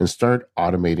and start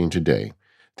automating today.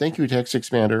 Thank you,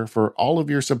 TextExpander, for all of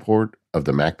your support of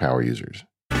the Mac Power Users.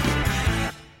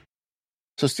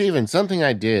 So, Stephen, something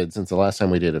I did since the last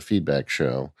time we did a feedback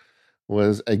show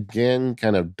was, again,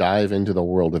 kind of dive into the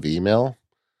world of email.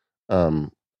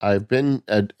 I've been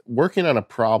working on a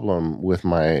problem with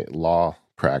my law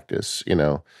practice.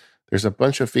 There's a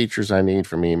bunch of features I need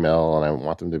from email, and I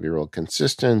want them to be real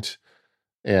consistent.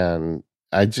 And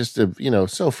I just,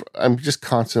 I'm just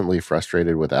constantly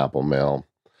frustrated with Apple Mail.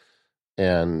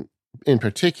 And in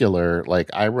particular, like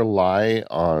I rely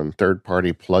on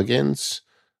third-party plugins,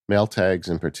 mail tags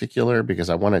in particular, because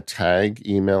I want to tag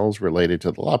emails related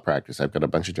to the law practice. I've got a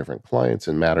bunch of different clients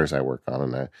and matters I work on,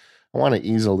 and I want to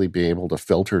easily be able to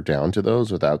filter down to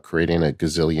those without creating a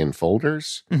gazillion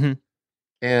folders. Mm-hmm.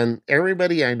 And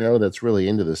everybody I know that's really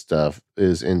into this stuff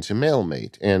is into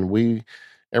MailMate. And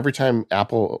every time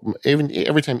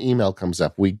email comes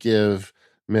up, we give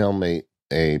MailMate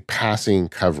a passing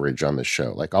coverage on the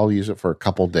show. Like I'll use it for a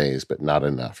couple days, but not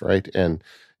enough, right? And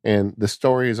the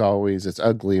story is always, it's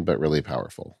ugly, but really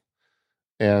powerful.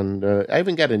 And I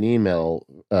even got an email,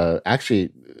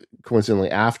 actually, coincidentally,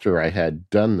 after I had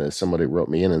done this, somebody wrote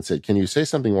me in and said, "Can you say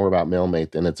something more about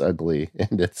MailMate than it's ugly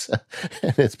and it's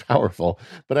powerful?"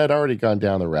 But I'd already gone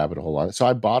down the rabbit hole on it. So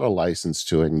I bought a license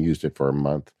to it and used it for a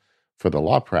month for the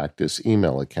law practice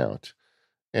email account.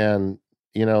 And,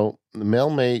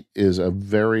 MailMate is a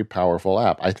very powerful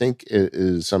app. I think it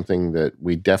is something that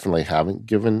we definitely haven't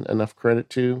given enough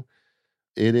credit to.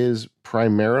 it is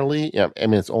primarily, yeah, I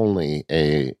mean, it's only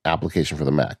a application for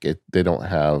the Mac. They don't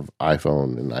have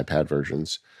iPhone and iPad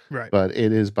versions, Right. but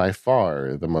it is by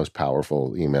far the most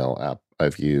powerful email app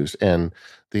I've used. And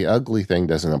the ugly thing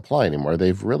doesn't apply anymore.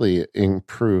 They've really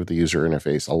improved the user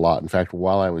interface a lot. In fact,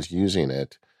 while I was using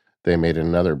it, they made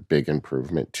another big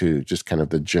improvement to just kind of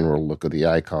the general look of the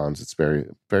icons. It's very,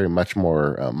 very much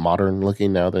more modern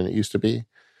looking now than it used to be.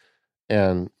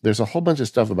 And there's a whole bunch of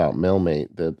stuff about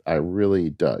MailMate that I really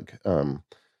dug.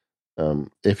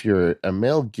 If you're a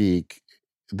mail geek,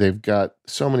 they've got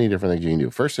so many different things you can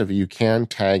do. First of all, you can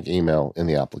tag email in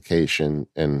the application,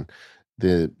 and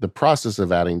the process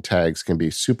of adding tags can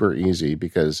be super easy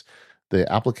because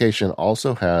the application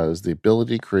also has the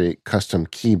ability to create custom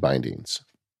key bindings.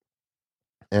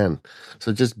 And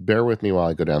so just bear with me while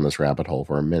I go down this rabbit hole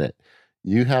for a minute.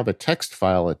 You have a text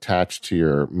file attached to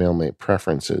your MailMate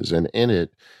preferences, and in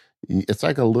it, it's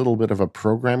like a little bit of a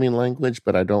programming language,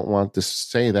 but I don't want to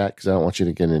say that because I don't want you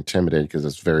to get intimidated because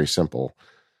it's very simple.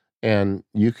 And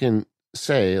you can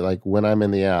say, like, when I'm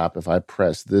in the app, if I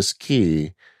press this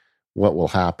key, what will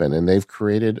happen? And they've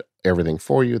created everything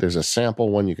for you. There's a sample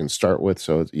one you can start with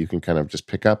so you can kind of just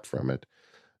pick up from it.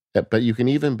 But you can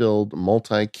even build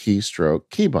multi-keystroke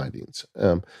key bindings.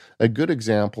 A good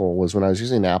example was when I was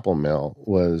using Apple Mail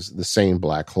was the same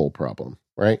black hole problem,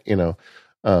 right?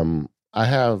 I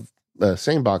have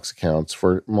same box accounts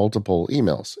for multiple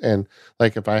emails. And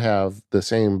like if I have the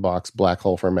same box black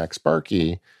hole for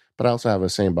MacSparky, but I also have a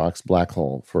same box black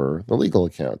hole for the legal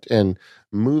account. And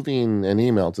moving an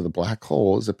email to the black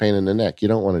hole is a pain in the neck. You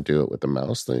don't want to do it with the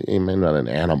mouse. The email not an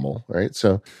animal, right?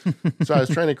 So I was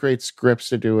trying to create scripts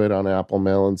to do it on Apple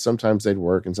Mail, and sometimes they'd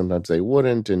work and sometimes they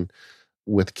wouldn't. And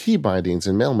with key bindings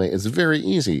in MailMate, it's very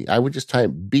easy. I would just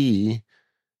type B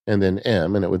and then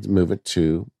M, and it would move it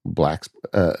to black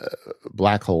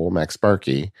hole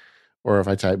MacSparky. Or if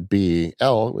I type BL,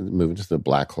 it would move it to the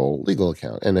black hole legal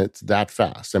account. And it's that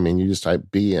fast. I mean, you just type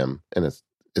BM and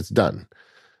it's done.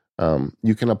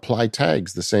 You can apply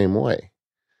tags the same way.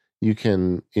 You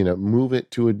can, move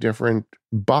it to a different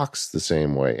box the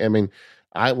same way. I mean,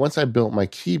 once I built my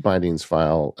key bindings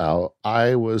file out,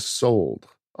 I was sold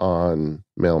on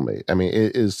MailMate. I mean,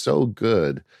 it is so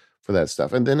good for that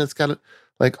stuff. And then it's got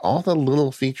like all the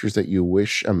little features that you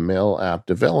wish a mail app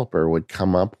developer would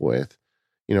come up with,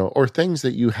 or things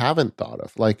that you haven't thought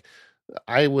of. Like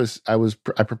I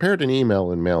prepared an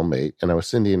email in MailMate and I was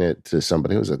sending it to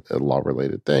somebody. It was a law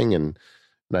related thing. And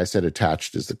I said,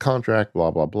 attached is the contract,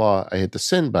 blah, blah, blah. I hit the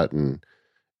send button,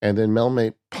 and then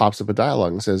MailMate pops up a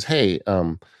dialog and says, hey,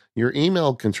 your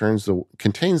email contains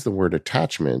the word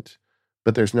attachment,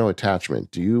 but there's no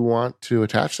attachment. Do you want to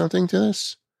attach something to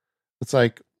this? It's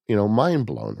like, mind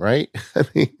blown, right? I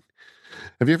mean,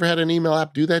 have you ever had an email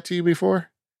app do that to you before?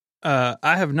 I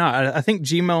have not. I think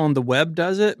Gmail on the web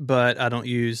does it, but I don't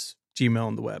use Gmail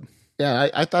on the web. Yeah,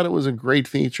 I thought it was a great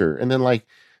feature. And then like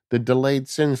the delayed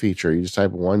send feature, you just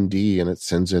type 1D and it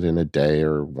sends it in a day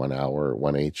or 1 hour,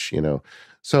 1H,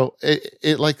 So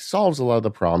it like solves a lot of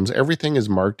the problems. Everything is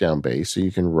Markdown based, so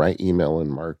you can write email in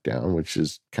Markdown, which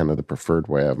is kind of the preferred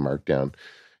way of Markdown.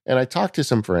 And I talked to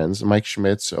some friends, Mike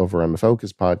Schmitz over on the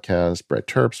Focus podcast, Brett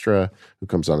Terpstra, who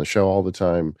comes on the show all the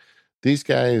time. These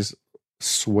guys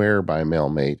swear by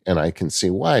MailMate, and I can see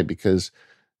why, because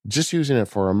just using it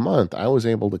for a month, I was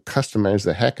able to customize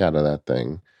the heck out of that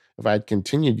thing. If I had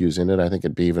continued using it, I think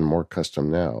it'd be even more custom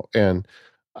now. And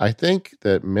I think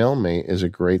that MailMate is a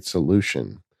great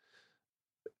solution.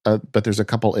 But there's a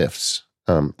couple ifs.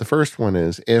 The first one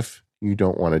is if you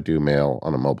don't want to do mail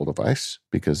on a mobile device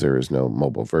because there is no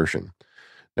mobile version.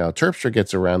 Now, Terpstra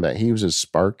gets around that. He uses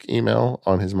Spark email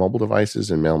on his mobile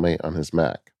devices and MailMate on his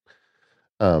Mac.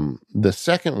 The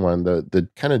second one, the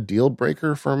kind of deal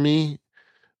breaker for me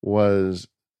was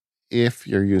if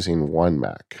you're using one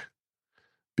Mac,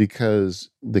 because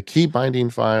the key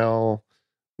binding file,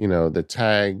 the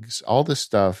tags, all this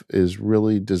stuff is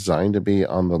really designed to be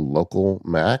on the local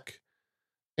Mac.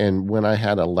 And when I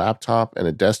had a laptop and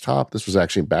a desktop, this was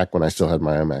actually back when I still had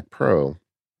my iMac Pro,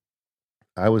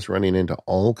 I was running into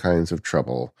all kinds of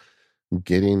trouble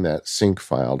getting that sync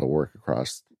file to work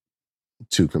across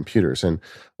two computers. And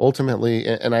ultimately,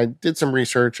 and I did some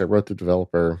research, I wrote the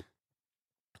developer.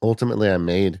 Ultimately, I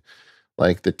made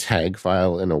like the tag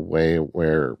file in a way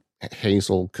where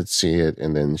Hazel could see it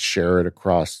and then share it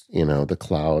across, the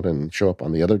cloud and show up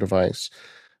on the other device.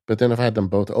 But then if I had them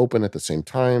both open at the same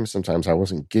time, sometimes I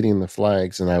wasn't getting the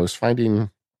flags, and I was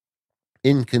finding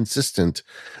inconsistent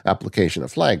application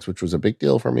of flags, which was a big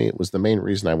deal for me. It was the main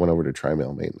reason I went over to try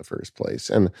MailMate in the first place.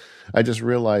 And I just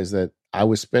realized that I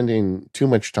was spending too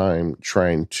much time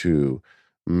trying to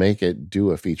make it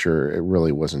do a feature it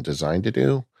really wasn't designed to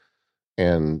do.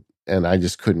 And I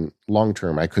just couldn't, long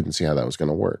term, I couldn't see how that was going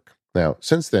to work. Now,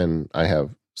 since then, I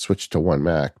have switched to one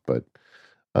Mac, but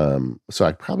so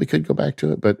I probably could go back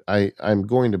to it, but I'm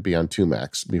going to be on two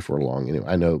Macs before long. Anyway,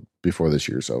 I know before this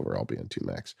year's over, I'll be on two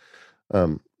Macs.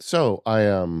 So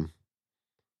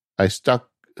I stuck.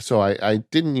 So I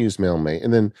didn't use MailMate,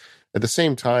 and then at the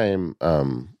same time,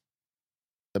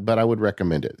 but I would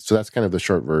recommend it. So that's kind of the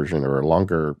short version or a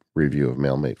longer review of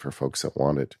MailMate for folks that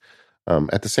want it.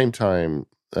 At the same time,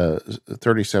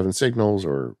 37 Signals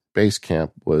or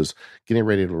Basecamp was getting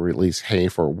ready to release Hey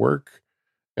for Work.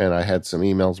 And I had some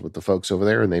emails with the folks over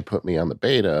there, and they put me on the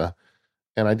beta.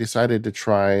 And I decided to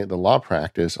try the law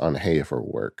practice on Hey for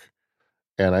Work.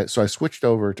 And so I switched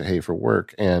over to Hey for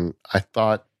Work, and I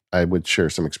thought I would share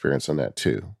some experience on that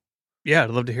too. Yeah,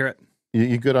 I'd love to hear it.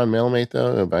 You good on MailMate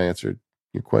though? Have I answered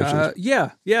your questions?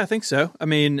 Yeah, I think so. I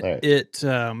mean, Right.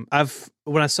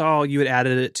 when I saw you had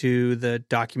added it to the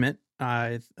document,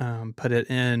 I put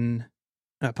it on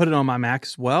my Mac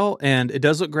as well, and it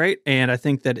does look great. And I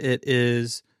think that it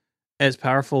is as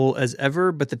powerful as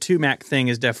ever. But the two Mac thing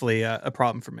is definitely a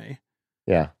problem for me.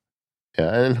 Yeah,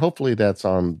 and hopefully that's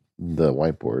on the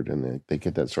whiteboard and they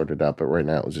get that sorted out. But right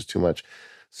now it was just too much.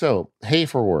 So Hey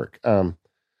for Work,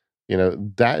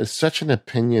 that is such an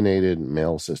opinionated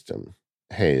mail system.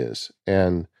 Hey is,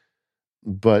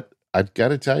 but I've got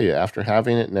to tell you, after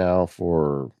having it now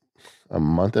for a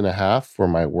month and a half for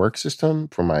my work system,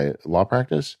 for my law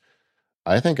practice,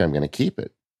 I think I'm going to keep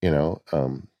it.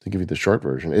 To give you the short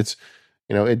version, it's,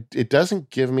 it doesn't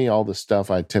give me all the stuff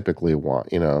I typically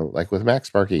want. Like with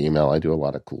MacSparky email, I do a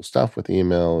lot of cool stuff with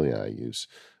email. Yeah, I use,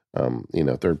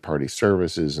 third party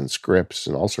services and scripts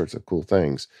and all sorts of cool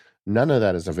things. None of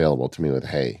that is available to me with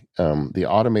Hey. The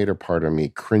automator part of me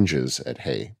cringes at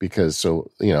Hey because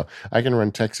I can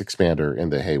run Text Expander in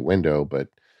the Hey window, but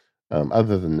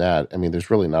other than that, I mean, there's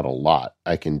really not a lot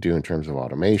I can do in terms of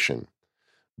automation.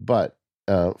 But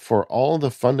for all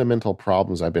the fundamental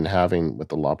problems I've been having with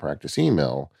the law practice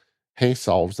email, Hey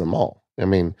solves them all. I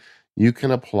mean, you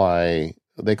can apply,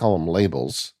 they call them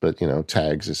labels, but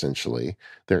tags essentially.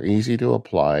 They're easy to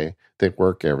apply. They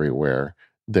work everywhere.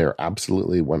 They're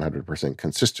absolutely 100%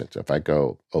 consistent. If I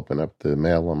go open up the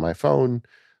mail on my phone,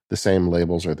 the same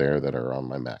labels are there that are on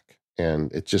my Mac,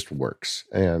 and it just works.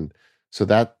 And so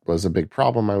that was a big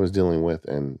problem I was dealing with,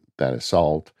 and that is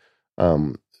solved.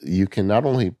 You can not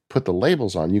only put the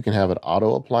labels on, you can have it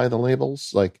auto apply the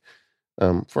labels. Like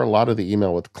for a lot of the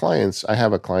email with clients, I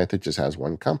have a client that just has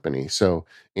one company. So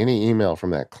any email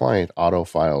from that client auto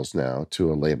files now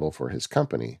to a label for his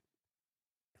company.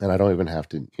 And I don't even have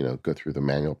to, go through the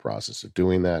manual process of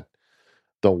doing that.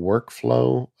 The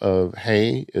workflow of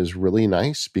Hey is really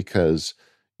nice because,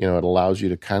 it allows you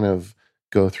to kind of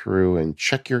go through and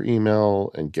check your email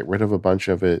and get rid of a bunch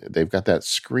of it. They've got that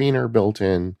screener built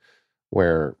in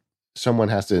where someone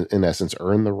has to, in essence,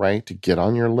 earn the right to get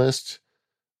on your list.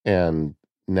 And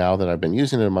now that I've been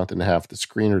using it a month and a half, the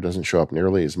screener doesn't show up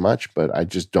nearly as much, but I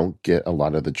just don't get a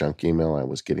lot of the junk email I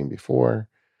was getting before.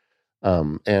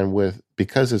 And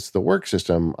because it's the work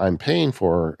system, I'm paying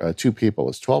for two people.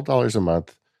 It's $12 a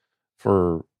month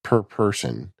per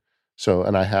person. So,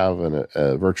 and I have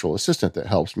a virtual assistant that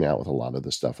helps me out with a lot of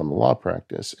the stuff on the law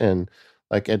practice and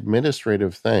like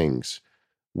administrative things.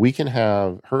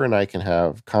 Her and I can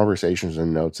have conversations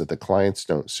and notes that the clients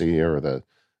don't see, or like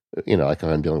if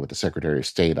I'm dealing with the Secretary of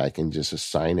State, I can just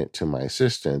assign it to my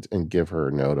assistant and give her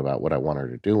a note about what I want her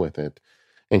to do with it.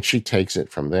 And she takes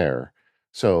it from there.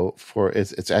 So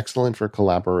it's excellent for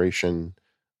collaboration.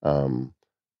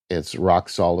 It's rock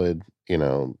solid.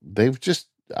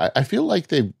 I feel like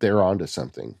they're onto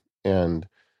something. And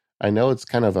I know it's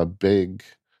kind of a big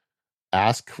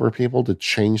ask for people to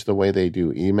change the way they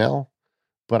do email.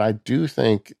 But I do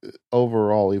think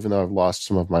overall, even though I've lost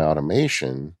some of my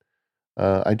automation,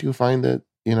 I do find that,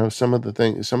 some of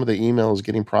the email is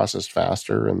getting processed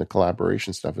faster and the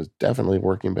collaboration stuff is definitely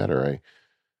working better.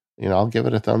 I'll give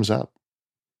it a thumbs up.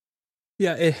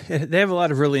 Yeah, they have a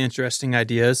lot of really interesting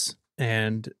ideas,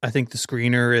 and I think the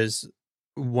screener is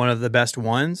one of the best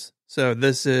ones. So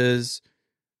this is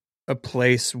a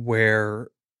place where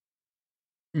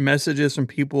messages from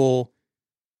people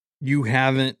you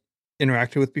haven't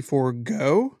interacted with before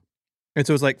go. And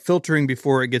so it's like filtering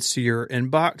before it gets to your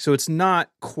inbox. So it's not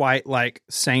quite like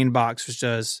SaneBox, which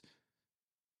does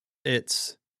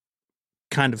its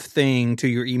kind of thing to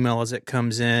your email as it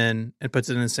comes in and puts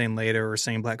it in SaneLater or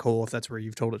Sane Black Hole if that's where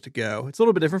you've told it to go. It's a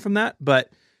little bit different from that, but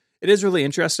it is really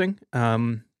interesting.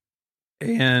 And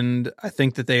I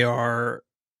think that they are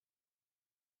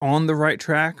on the right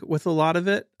track with a lot of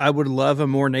it. I would love a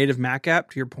more native Mac app.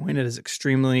 To your point, it is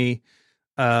extremely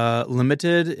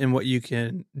limited in what you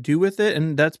can do with it.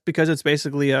 And that's because it's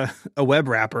basically a web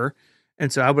wrapper.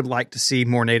 And so I would like to see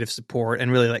more native support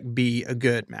and really like be a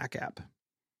good Mac app.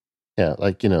 Yeah,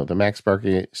 like, the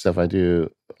MacSparky stuff I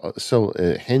do, so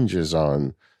it hinges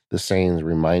on the Sayings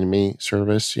Remind Me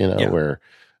service, where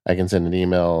I can send an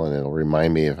email and it'll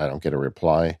remind me if I don't get a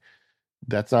reply.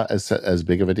 That's not as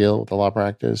big of a deal with the law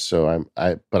practice. So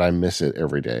but I miss it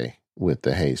every day with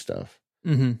the Hey stuff.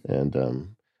 Mm-hmm.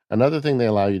 And another thing they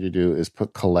allow you to do is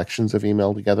put collections of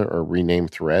email together or rename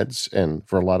threads. And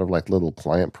for a lot of like little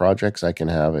client projects, I can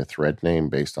have a thread name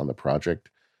based on the project,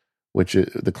 which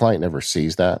the client never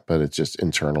sees that, but it's just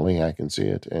internally I can see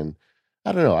it. And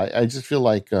I don't know. I just feel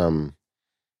like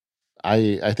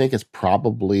I think it's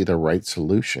probably the right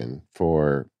solution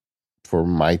for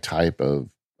my type of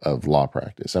law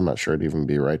practice. I'm not sure it'd even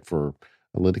be right for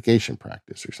a litigation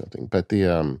practice or something. But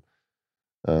the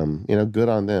good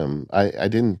on them. I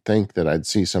didn't think that I'd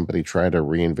see somebody try to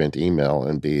reinvent email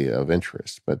and be of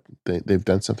interest, but they've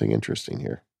done something interesting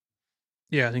here.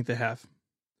 Yeah, I think they have.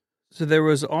 So there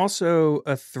was also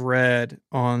a thread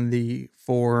on the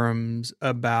forums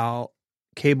about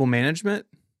cable management.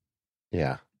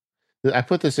 Yeah. I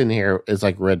put this in here as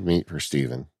like red meat for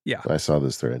Steven. Yeah. I saw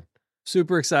this thread.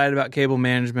 Super excited about cable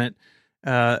management.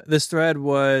 This thread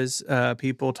was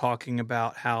people talking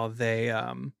about how they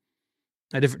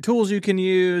different tools you can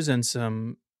use and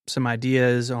some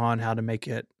ideas on how to make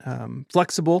it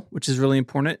flexible, which is really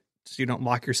important so you don't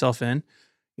lock yourself in,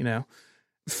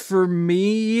 For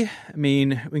me, I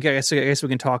mean, I guess we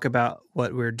can talk about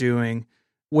what we're doing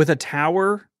with a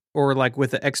tower or like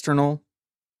with an external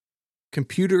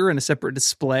computer and a separate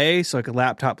display. So like a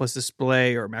laptop plus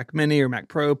display or Mac Mini or Mac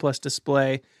Pro plus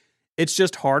display. It's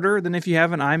just harder than if you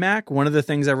have an iMac. One of the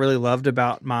things I really loved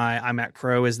about my iMac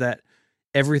Pro is that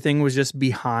everything was just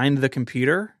behind the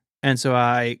computer. And so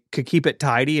I could keep it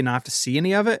tidy and not have to see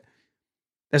any of it.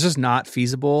 That's just not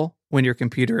feasible when your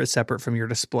computer is separate from your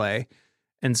display.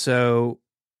 And so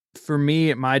for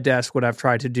me at my desk, what I've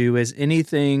tried to do is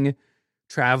anything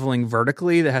traveling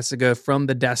vertically that has to go from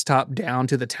the desktop down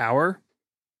to the tower,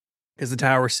 because the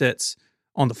tower sits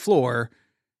on the floor,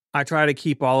 I try to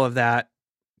keep all of that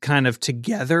kind of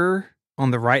together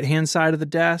on the right-hand side of the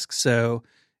desk. So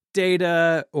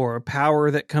data or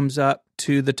power that comes up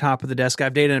to the top of the desk. I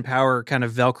have data and power kind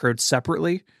of Velcroed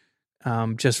separately,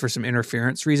 just for some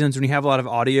interference reasons. When you have a lot of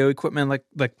audio equipment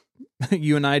like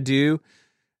you and I do,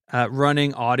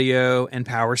 running audio and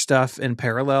power stuff in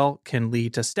parallel can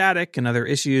lead to static and other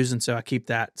issues, and so I keep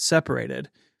that separated.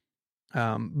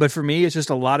 But for me, it's just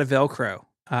a lot of Velcro.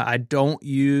 I don't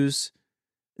use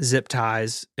zip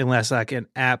ties unless I can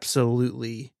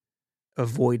absolutely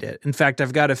avoid it. In fact,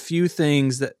 I've got a few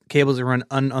things that cables that run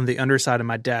on the underside of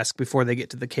my desk before they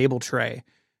get to the cable tray,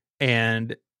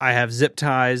 and I have zip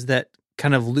ties that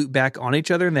kind of loop back on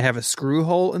each other, and they have a screw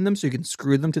hole in them so you can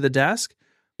screw them to the desk.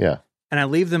 Yeah. And I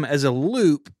leave them as a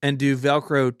loop and do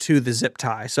Velcro to the zip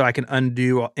tie so I can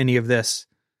undo any of this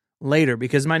later,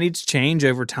 because my needs change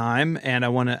over time, and I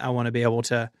want to be able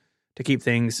to keep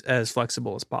things as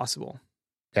flexible as possible.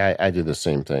 Yeah, I do the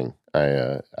same thing.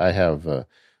 I have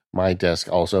my desk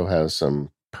also has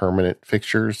some permanent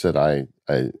fixtures that I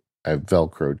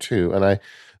Velcro to, and I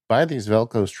buy these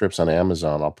Velcro strips on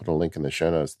Amazon. I'll put a link in the show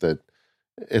notes. That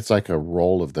it's like a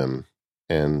roll of them,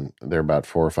 and they're about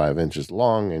 4 or 5 inches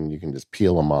long, and you can just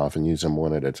peel them off and use them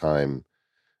one at a time.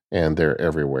 And they're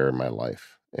everywhere in my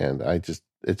life. And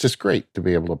it's just great to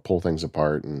be able to pull things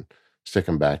apart and stick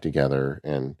them back together.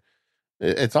 And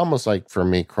it's almost like for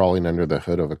me crawling under the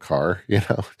hood of a car,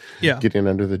 getting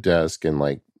under the desk and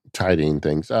like tidying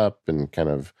things up and kind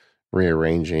of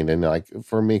rearranging. And like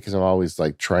for me, because I'm always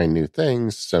like trying new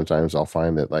things, sometimes I'll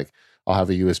find that like I'll have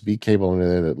a USB cable in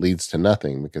there that leads to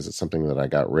nothing because it's something that I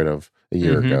got rid of a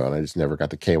year ago and I just never got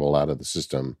the cable out of the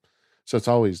system. So it's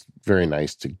always very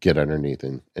nice to get underneath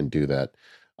and do that.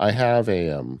 I have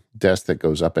a desk that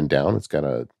goes up and down. It's got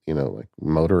a, like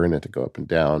motor in it to go up and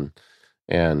down.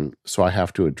 And so I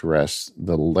have to address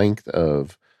the length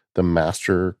of the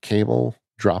master cable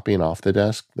dropping off the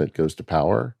desk that goes to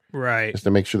power. Right. Just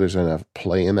to make sure there's enough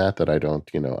play in that I don't,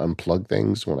 unplug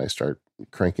things when I start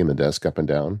cranking the desk up and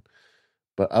down.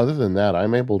 But other than that,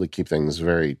 I'm able to keep things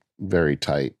very, very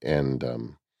tight. And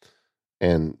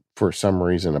for some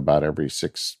reason, about every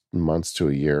 6 months to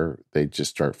a year, they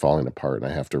just start falling apart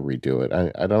and I have to redo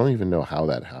it. I don't even know how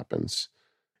that happens.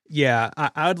 Yeah,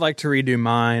 I would like to redo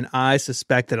mine. I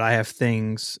suspect that I have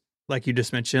things like you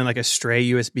just mentioned, like a stray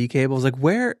USB cable. Like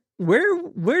where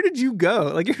did you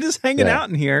go? Like you're just hanging out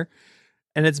in here.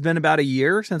 And it's been about a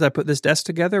year since I put this desk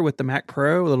together with the Mac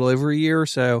Pro, a little over a year.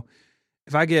 So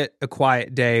if I get a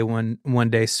quiet day one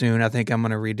day soon, I think I'm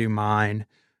going to redo mine.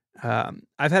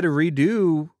 I've had to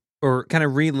redo or kind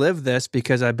of relive this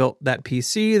because I built that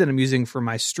PC that I'm using for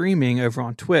my streaming over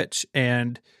on Twitch,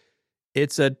 and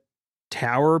it's a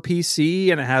tower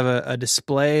PC, and I have a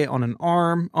display on an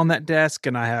arm on that desk,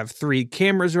 and I have 3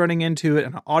 cameras running into it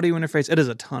and an audio interface. It is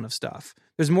a ton of stuff.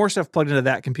 There's more stuff plugged into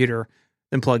that computer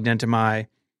than plugged into my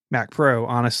Mac Pro,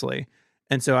 honestly.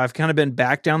 And so I've kind of been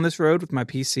back down this road with my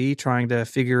PC, trying to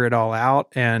figure it all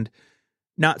out, and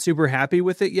not super happy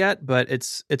with it yet, but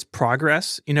it's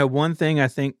progress. You know, one thing I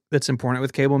think that's important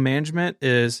with cable management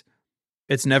is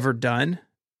it's never done,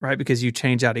 right? Because you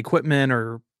change out equipment,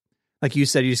 or like you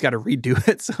said, you just got to redo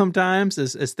it sometimes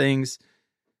as things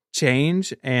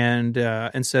change. And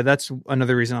so that's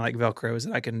another reason I like Velcro, is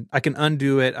that I can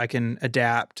undo it, I can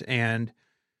adapt, and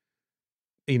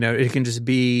you know, it can just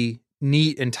be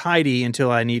neat and tidy until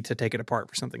I need to take it apart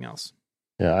for something else.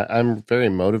 Yeah, I'm very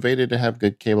motivated to have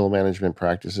good cable management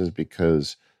practices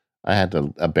because I had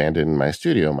to abandon my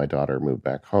studio. My daughter moved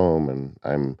back home, and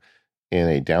I'm in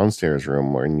a downstairs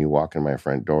room where when you walk in my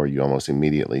front door, you almost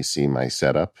immediately see my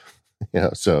setup.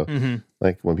 So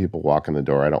like when people walk in the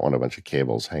door, I don't want a bunch of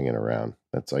cables hanging around.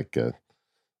 That's like a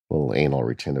little anal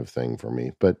retentive thing for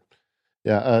me. But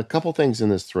yeah, a couple things in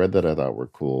this thread that I thought were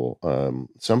cool.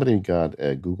 Somebody got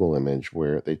a Google image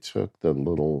where they took the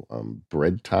little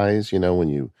bread ties, when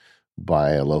you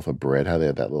buy a loaf of bread, how they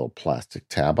have that little plastic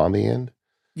tab on the end.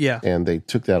 Yeah. And they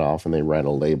took that off and they write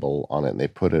a label on it and they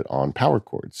put it on power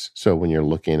cords. So when you're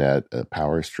looking at a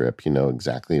power strip, you know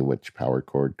exactly which power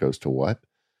cord goes to what.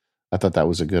 I thought that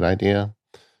was a good idea.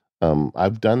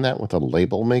 I've done that with a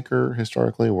label maker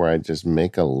historically, where I just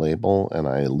make a label and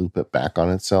I loop it back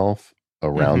on itself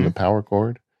around the power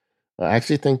cord. I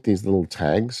actually think these little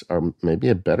tags are maybe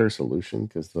a better solution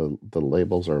because the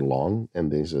labels are long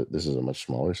and this is a much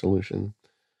smaller solution.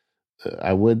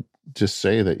 I would just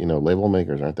say that, label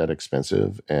makers aren't that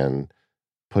expensive, and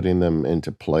putting them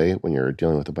into play when you're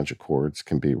dealing with a bunch of cords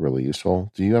can be really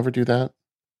useful. Do you ever do that?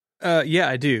 Yeah,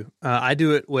 I do. I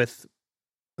do it with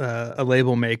a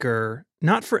label maker,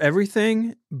 not for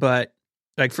everything, but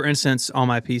like, for instance, on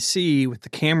my PC with the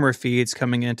camera feeds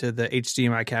coming into the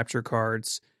HDMI capture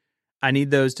cards, I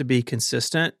need those to be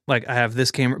consistent. Like, I have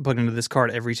this camera plugged into this card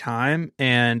every time,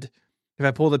 and if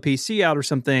I pull the PC out or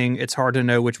something, it's hard to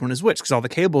know which one is which because all the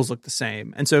cables look the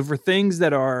same. And so for things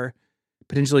that are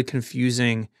potentially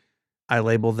confusing, I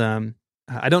label them.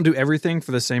 I don't do everything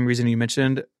for the same reason you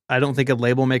mentioned. I don't think a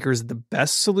label maker is the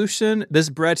best solution. This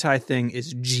bread tie thing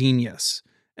is genius.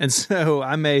 And so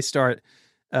I may start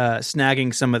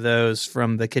snagging some of those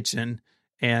from the kitchen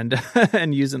and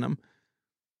and using them.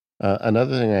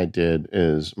 Another thing I did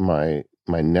is my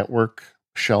network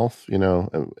shelf.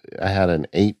 I had an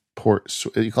 8-port.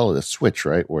 You call it a switch,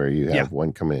 right? Where you have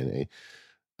one coming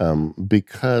in.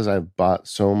 Because I've bought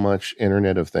so much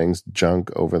Internet of Things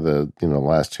junk over the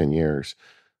last 10 years,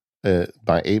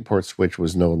 my 8-port switch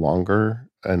was no longer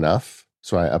enough.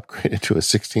 So I upgraded to a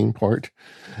 16-port,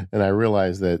 and I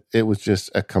realized that it was just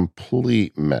a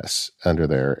complete mess under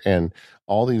there. And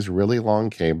all these really long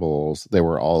cables, they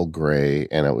were all gray,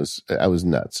 and I was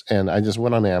nuts. And I just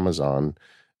went on Amazon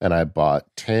and I bought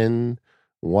 10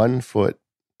 1-foot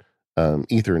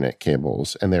Ethernet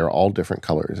cables, and they were all different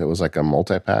colors. It was like a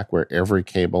multi-pack where every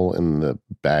cable in the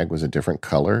bag was a different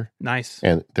color. Nice.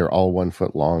 And they're all 1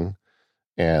 foot long.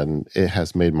 And it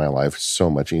has made my life so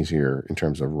much easier in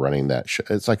terms of running that.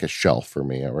 It's like a shelf for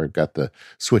me, where I've got the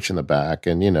switch in the back,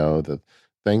 and the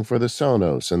thing for the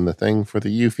Sonos and the thing for the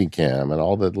Eufy Cam and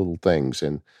all the little things,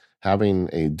 and having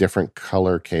a different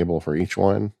color cable for each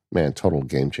one, man, total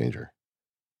game changer.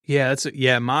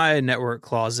 Yeah, my network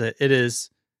closet.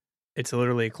 It's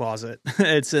literally a closet.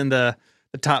 It's in the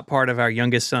top part of our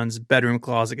youngest son's bedroom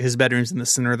closet. His bedroom's in the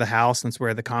center of the house. That's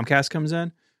where the Comcast comes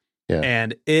in. Yeah.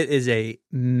 And it is a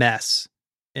mess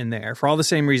in there for all the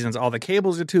same reasons. All the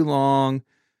cables are too long.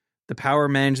 The power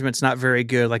management's not very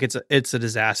good. Like, it's a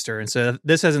disaster. And so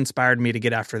this has inspired me to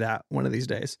get after that one of these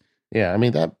days. Yeah, I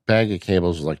mean, that bag of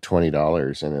cables was like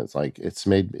 $20, and it's like it's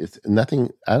nothing.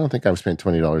 I don't think I've spent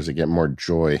 $20 to get more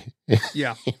joy.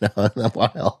 Yeah, in a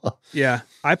while. Yeah,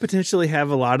 I potentially have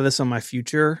a lot of this on my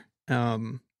future.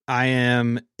 I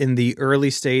am in the early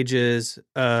stages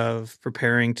of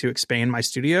preparing to expand my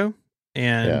studio,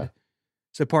 and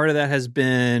so part of that has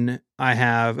been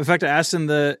in fact, I asked in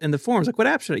the forums, like, what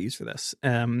app should I use for this?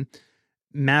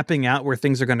 Mapping out where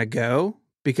things are going to go,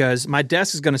 because my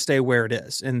desk is going to stay where it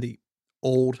is in the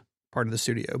old part of the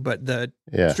studio, but the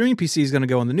streaming PC is going to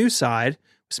go on the new side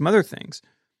with some other things.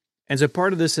 And so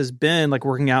part of this has been like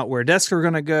working out where desks are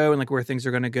going to go and like where things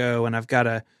are going to go. And I've got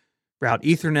to route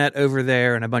Ethernet over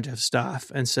there and a bunch of stuff.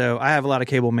 And so I have a lot of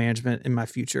cable management in my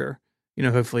future,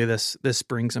 hopefully this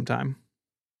spring sometime.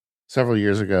 Several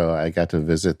years ago, I got to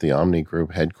visit the Omni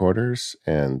Group headquarters,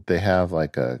 and they have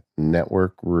like a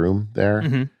network room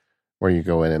there where you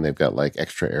go in and they've got like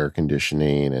extra air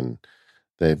conditioning, and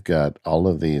they've got all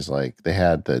of these, like they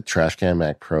had the Trashcan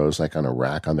Mac Pros like on a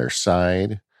rack on their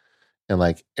side, and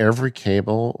like every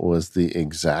cable was the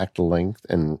exact length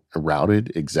and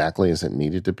routed exactly as it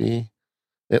needed to be.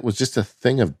 It was just a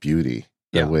thing of beauty,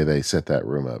 the way they set that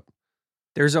room up.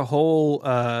 There's a whole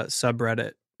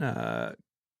subreddit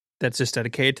that's just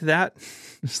dedicated to that.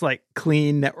 It's like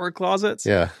clean network closets.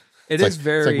 Yeah. It's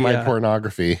very it's like my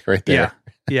pornography right there.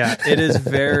 Yeah. It is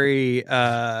very,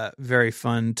 very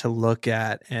fun to look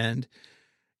at. And,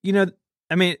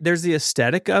 there's the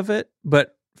aesthetic of it,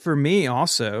 but for me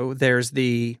also, there's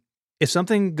if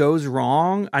something goes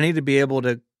wrong, I need to be able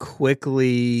to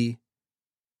quickly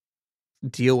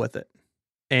deal with it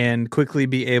and quickly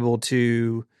be able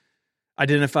to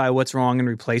identify what's wrong and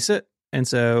replace it. And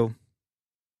so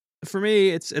for me,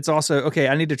 it's also, okay,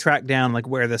 I need to track down like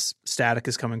where this static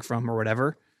is coming from or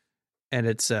whatever. And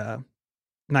it's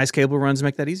nice cable runs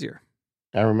make that easier.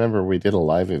 I remember we did a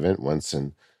live event once,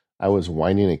 and I was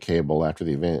winding a cable after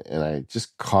the event, and I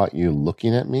just caught you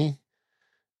looking at me,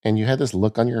 and you had this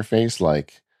look on your face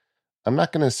like, I'm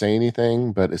not going to say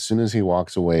anything, but as soon as he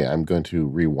walks away, I'm going to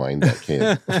rewind that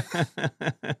cable.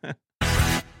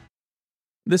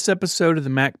 This episode of the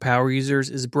Mac Power Users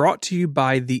is brought to you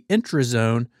by the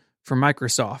IntraZone from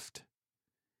Microsoft.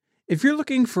 If you're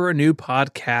looking for a new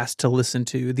podcast to listen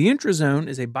to, the IntraZone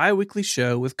is a bi-weekly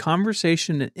show with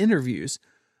conversation and interviews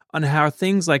on how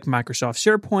things like Microsoft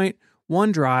SharePoint,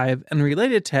 OneDrive, and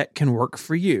related tech can work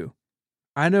for you.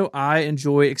 I know I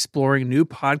enjoy exploring new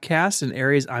podcasts in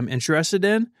areas I'm interested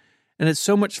in, and it's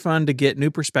so much fun to get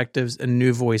new perspectives and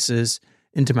new voices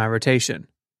into my rotation.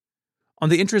 On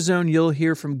the IntraZone, you'll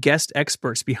hear from guest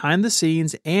experts behind the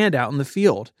scenes and out in the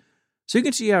field, so you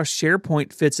can see how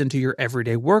SharePoint fits into your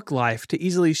everyday work life to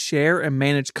easily share and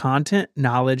manage content,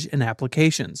 knowledge, and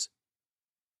applications.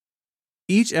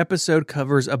 Each episode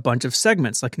covers a bunch of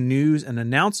segments like news and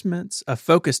announcements, a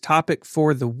focused topic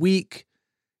for the week,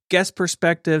 guest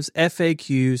perspectives,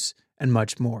 FAQs, and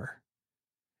much more.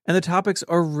 And the topics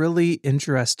are really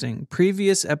interesting.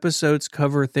 Previous episodes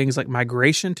cover things like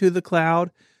migration to the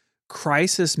cloud,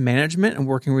 crisis management and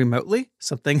working remotely,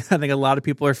 something I think a lot of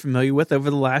people are familiar with over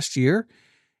the last year,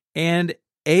 and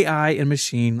AI and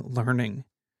machine learning.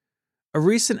 A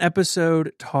recent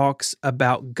episode talks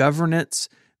about governance.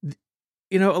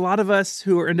 A lot of us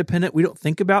who are independent, we don't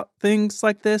think about things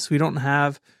like this. We don't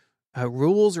have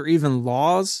rules or even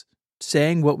laws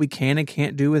saying what we can and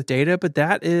can't do with data, but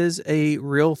that is a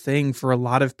real thing for a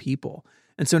lot of people.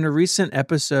 And so in a recent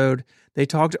episode, they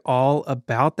talked all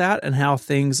about that and how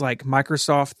things like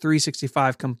Microsoft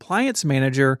 365 Compliance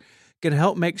Manager can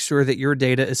help make sure that your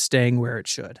data is staying where it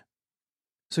should.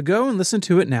 So go and listen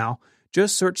to it now.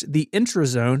 Just search the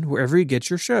IntraZone wherever you get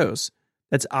your shows.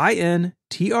 That's INTRAZONE,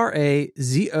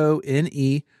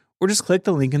 or just click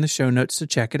the link in the show notes to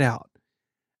check it out.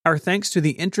 Our thanks to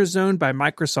the IntraZone by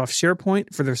Microsoft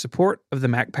SharePoint for their support of the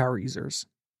Mac Power Users.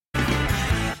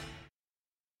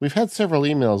 We've had several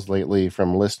emails lately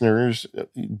from listeners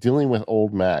dealing with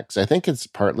old Macs. I think it's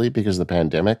partly because of the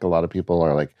pandemic. A lot of people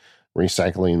are like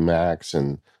recycling Macs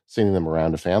and sending them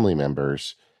around to family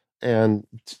members. And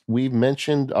we've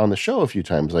mentioned on the show a few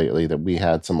times lately that we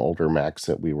had some older Macs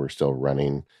that we were still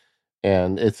running.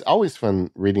 And it's always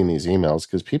fun reading these emails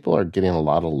because people are getting a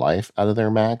lot of life out of their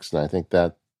Macs. And I think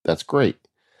that's great.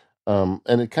 And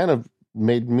it kind of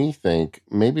made me think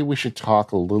maybe we should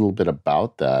talk a little bit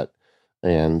about that.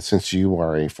 And since you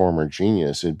are a former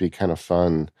genius, it'd be kind of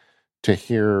fun to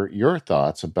hear your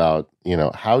thoughts about,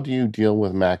 how do you deal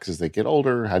with Macs as they get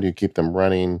older? How do you keep them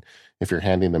running? If you're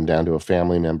handing them down to a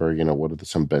family member, what are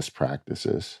some best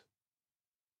practices?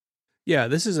 Yeah,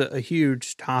 this is a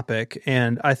huge topic.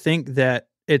 And I think that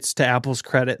it's to Apple's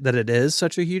credit that it is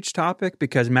such a huge topic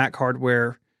because Mac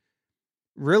hardware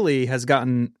really has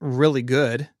gotten really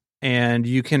good. And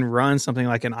you can run something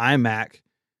like an iMac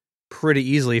pretty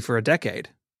easily for a decade,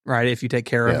 right? If you take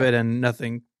care of it and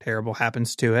nothing terrible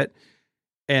happens to it.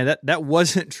 And that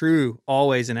wasn't true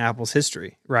always in Apple's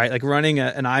history, right? Like running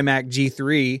an iMac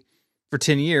G3 for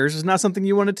 10 years is not something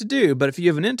you wanted to do. But if you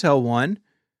have an Intel one,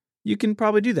 you can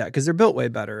probably do that because they're built way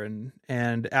better.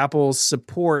 And Apple's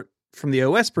support from the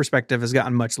OS perspective has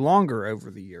gotten much longer over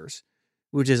the years,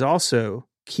 which is also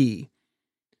key.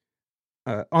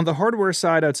 On the hardware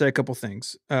side, I'd say a couple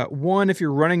things. One, if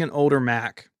you're running an older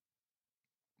Mac,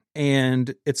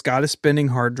 and it's got a spinning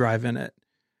hard drive in it,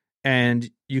 and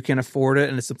you can afford it,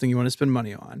 and it's something you want to spend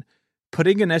money on.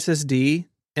 Putting an SSD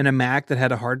in a Mac that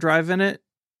had a hard drive in it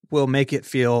will make it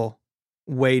feel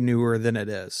way newer than it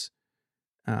is.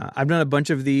 I've done a bunch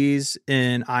of these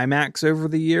in iMacs over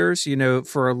the years. You know,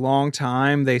 for a long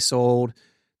time, they sold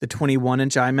the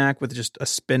 21-inch iMac with just a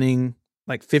spinning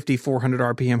like 5,400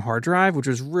 RPM hard drive, which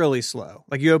was really slow.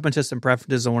 Like you open system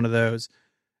preferences on one of those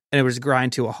and it would just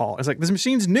grind to a halt. It's like, this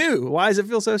machine's new. Why does it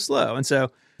feel so slow? And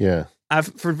so Yeah.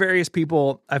 for various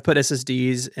people, I've put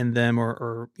SSDs in them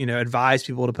or advise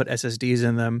people to put SSDs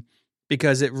in them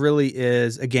because it really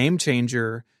is a game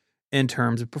changer in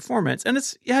terms of performance. And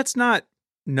it's not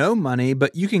no money,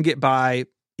 but you can get by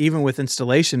even with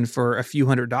installation for a few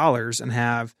 $100s and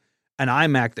have an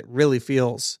iMac that really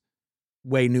feels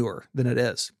way newer than it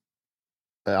is.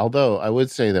 Although I would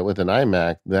say that with an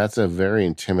iMac, that's a very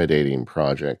intimidating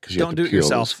project because you Don't have to do it peel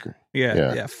yourself. the screen.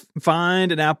 Yeah.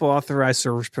 Find an Apple authorized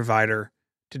service provider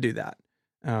to do that,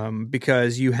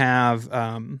 because you have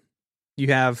a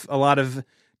lot of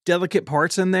delicate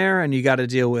parts in there, and you got to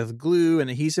deal with glue and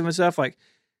adhesive and stuff. Like,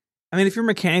 I mean, if you're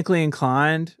mechanically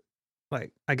inclined,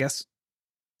 like, I guess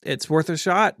it's worth a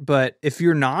shot. But if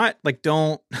you're not, like,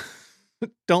 don't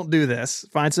do this.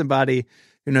 Find somebody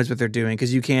who knows what they're doing,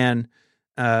 because you can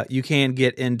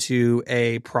get into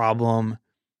a problem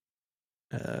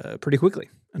pretty quickly,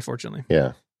 unfortunately.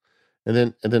 Yeah.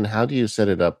 And then how do you set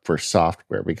it up for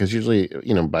software? Because usually,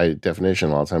 by definition,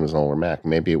 a lot of times on a Mac,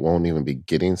 maybe it won't even be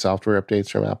getting software updates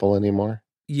from Apple anymore.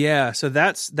 Yeah, so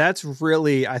that's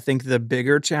really, I think, the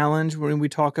bigger challenge when we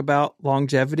talk about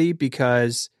longevity,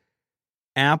 because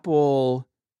Apple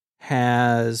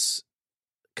has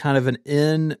kind of an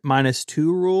N-2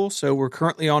 rule. So we're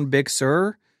currently on Big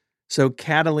Sur. So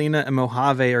Catalina and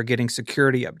Mojave are getting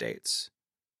security updates.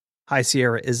 High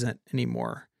Sierra isn't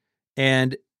anymore.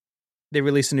 And they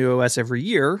release a new OS every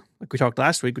year, like we talked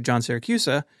last week with John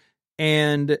Siracusa.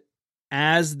 And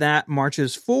as that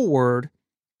marches forward,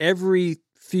 every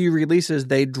few releases,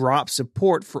 they drop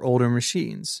support for older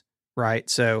machines, right?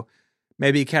 So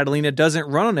maybe Catalina doesn't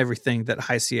run on everything that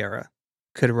High Sierra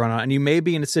could run on. And you may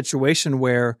be in a situation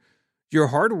where your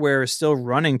hardware is still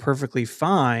running perfectly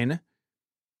fine,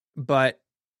 but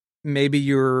maybe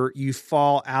you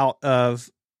fall out of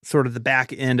sort of the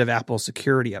back end of Apple's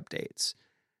security updates.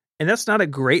 And that's not a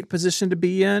great position to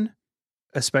be in,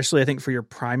 especially I think for your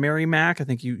primary Mac. I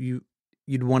think you'd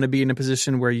want to be in a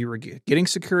position where you were getting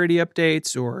security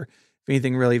updates, or if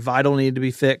anything really vital needed to be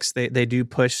fixed, they do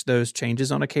push those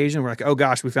changes on occasion. We're like, oh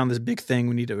gosh, we found this big thing,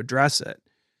 we need to address it.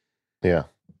 Yeah.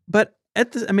 But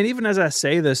even as I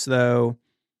say this though,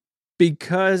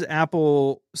 because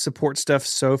Apple supports stuff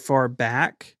so far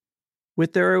back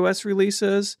with their OS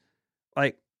releases,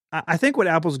 like, I think what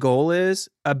Apple's goal is,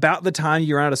 about the time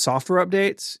you're out of software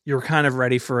updates, you're kind of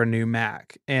ready for a new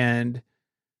Mac. And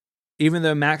even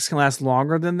though Macs can last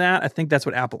longer than that, I think that's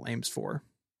what Apple aims for.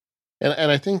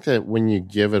 And I think that when you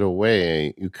give it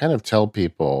away, you kind of tell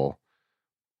people,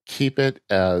 keep it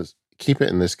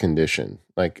in this condition.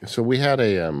 Like, so we had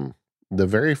the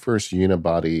very first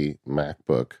unibody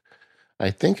MacBook.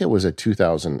 I think it was a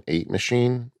 2008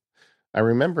 machine. I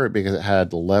remember it because it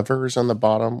had levers on the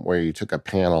bottom where you took a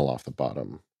panel off the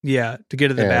bottom. Yeah, to get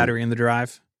to the battery in the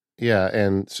drive. Yeah,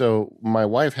 and so my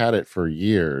wife had it for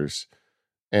years,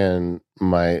 and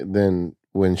then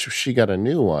when she got a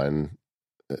new one,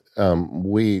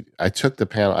 I took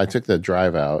the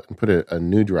drive out and put a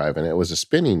new drive in it. It was a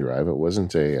spinning drive. It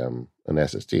wasn't an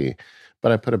SSD,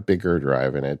 but I put a bigger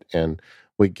drive in it, and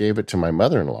we gave it to my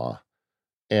mother-in-law.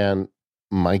 And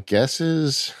my guess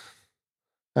is,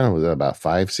 I don't know, about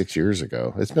 5-6 years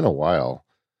ago. It's been a while.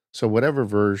 So whatever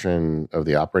version of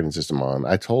the operating system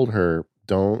I told her,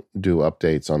 don't do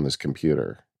updates on this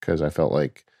computer, because I felt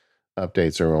like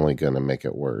updates are only going to make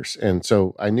it worse. And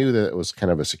so I knew that it was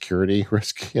kind of a security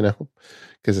risk,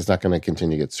 because it's not going to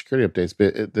continue to get security updates,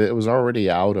 but it was already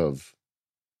out of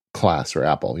class for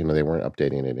Apple. They weren't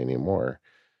updating it anymore.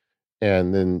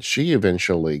 And then she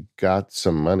eventually got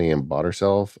some money and bought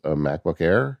herself a MacBook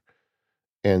Air.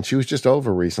 And she was just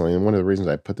over recently. And one of the reasons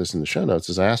I put this in the show notes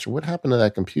is I asked her, what happened to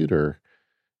that computer?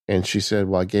 And she said,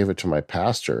 well, I gave it to my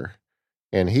pastor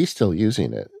and he's still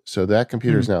using it. So that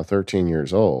computer is now 13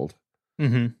 years old.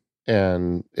 Mm-hmm.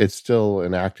 And it's still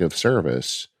an active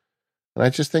service. And I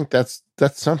just think that's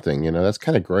something, that's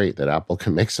kind of great that Apple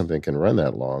can make something that can run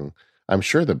that long. I'm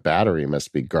sure the battery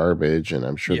must be garbage and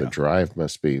I'm sure the drive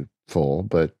must be full,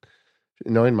 but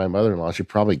knowing my mother-in-law, she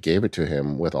probably gave it to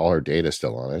him with all her data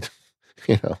still on it.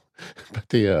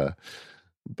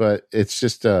 But it's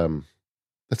just,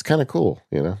 it's kind of cool,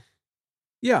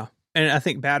 Yeah. And I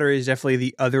think battery is definitely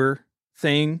the other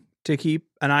thing to keep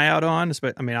an eye out on.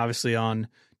 I mean, obviously on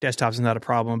desktops is not a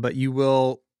problem, but you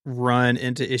will run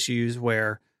into issues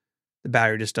where the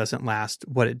battery just doesn't last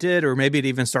what it did, or maybe it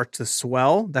even starts to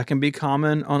swell. That can be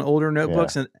common on older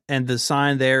notebooks. Yeah. And the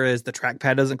sign there is the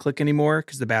trackpad doesn't click anymore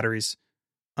because the battery's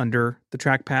under the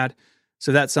trackpad.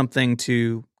 So that's something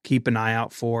to keep an eye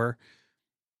out for.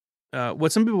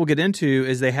 What some people get into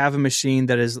is they have a machine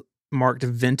that is marked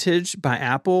vintage by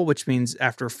Apple, which means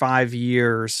after 5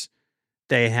 years,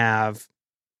 they have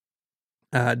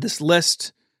this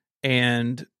list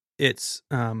and it's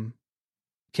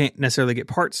can't necessarily get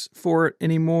parts for it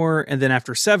anymore. And then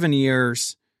after 7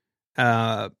 years,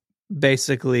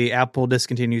 basically Apple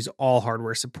discontinues all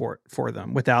hardware support for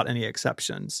them without any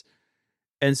exceptions.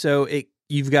 And so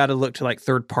you've got to look to like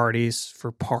third parties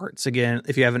for parts. Again,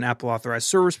 if you have an Apple authorized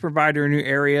service provider in your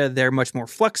area, they're much more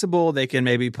flexible. They can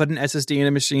maybe put an SSD in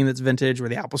a machine that's vintage where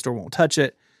the Apple Store won't touch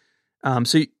it.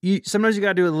 So sometimes you got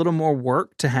to do a little more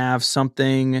work to have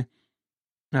something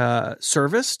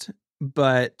serviced.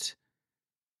 But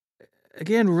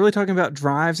again, we're really talking about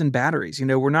drives and batteries.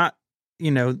 We're not,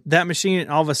 that machine,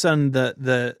 all of a sudden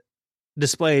the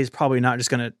display is probably not just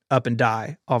going to up and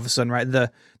die all of a sudden, right?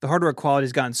 The hardware quality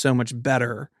has gotten so much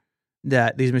better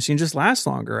that these machines just last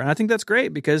longer. And I think that's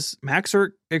great because Macs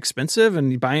are expensive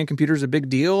and buying a computer is a big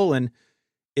deal, and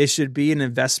it should be an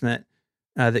investment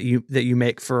that you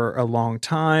make for a long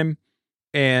time.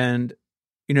 And,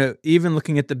 even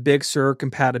looking at the Big Sur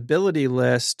compatibility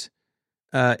list,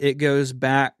 it goes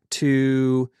back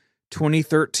to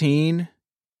 2013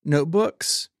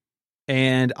 notebooks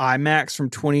and iMacs from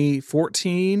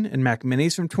 2014 and Mac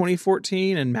Minis from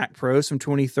 2014 and Mac Pros from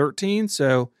 2013.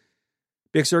 So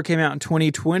Big Sur came out in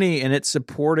 2020 and it's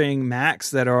supporting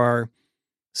Macs that are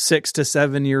 6 to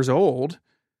 7 years old.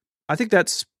 I think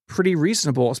that's pretty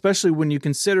reasonable, especially when you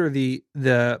consider the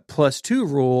 +2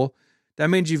 rule. That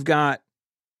means you've got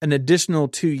an additional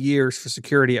 2 years for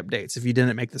security updates if you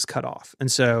didn't make this cutoff. And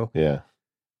so Yeah.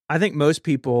 I think most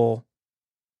people,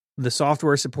 the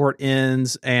software support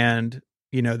ends and,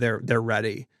 they're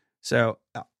ready. So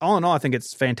all in all, I think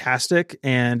it's fantastic.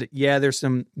 And yeah, there's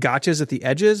some gotchas at the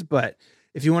edges, but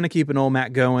if you want to keep an old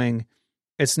Mac going,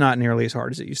 it's not nearly as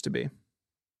hard as it used to be.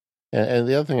 And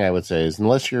the other thing I would say is,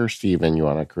 unless you're Steven, you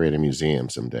want to create a museum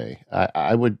someday,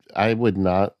 I would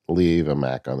not leave a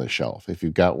Mac on the shelf. If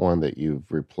you've got one that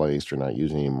you've replaced or not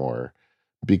using anymore,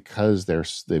 because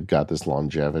they've got this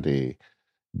longevity,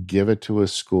 give it to a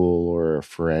school or a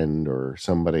friend or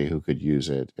somebody who could use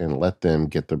it and let them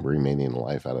get the remaining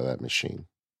life out of that machine.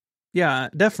 Yeah,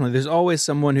 definitely. There's always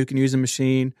someone who can use a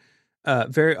machine.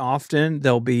 Very often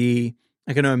there'll be,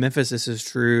 like I know in Memphis this is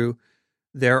true,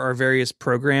 there are various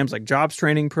programs like jobs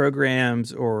training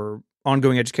programs or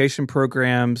ongoing education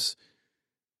programs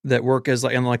that work as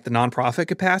in the nonprofit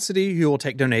capacity, who will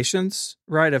take donations,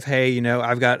 right? Of, hey,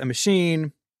 I've got a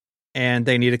machine and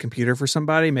they need a computer for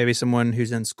somebody, maybe someone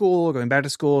who's in school, going back to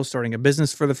school, starting a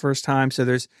business for the first time. So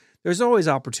there's always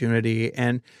opportunity.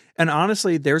 And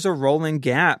honestly, there's a rolling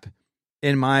gap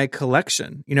in my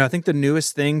collection. I think the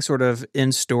newest thing sort of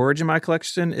in storage in my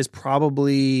collection is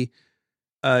probably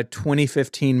a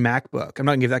 2015 MacBook. I'm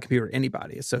not gonna give that computer to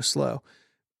anybody. It's so slow.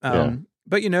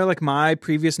 But like my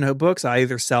previous notebooks, I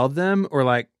either sell them or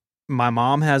like my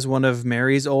mom has one of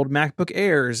Mary's old MacBook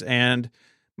Airs, and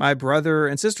my brother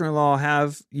and sister-in-law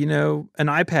have, an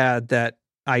iPad that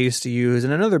I used to use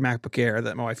and another MacBook Air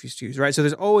that my wife used to use, right? So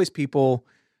there's always people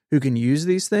who can use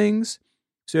these things.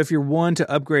 So if you're one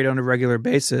to upgrade on a regular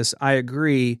basis, I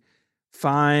agree,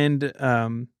 find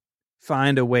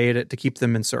a way to keep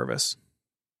them in service.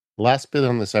 Last bit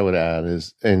on this I would add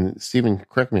is, and Stephen,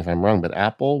 correct me if I'm wrong, but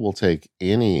Apple will take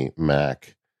any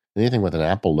Mac, anything with an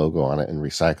Apple logo on it, and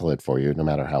recycle it for you, no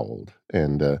matter how old.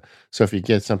 And so if you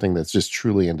get something that's just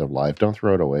truly end of life, don't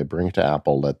throw it away. Bring it to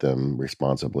Apple. Let them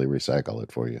responsibly recycle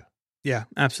it for you. Yeah,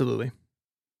 absolutely.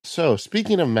 So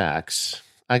speaking of Macs,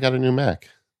 I got a new Mac.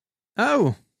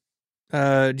 Oh,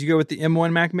 did you go with the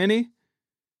M1 Mac Mini?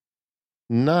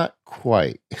 Not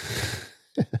quite.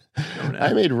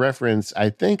 I made reference, I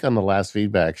think, on the last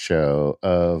feedback show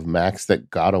of Macs that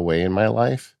got away in my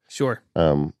life. Sure.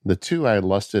 The two I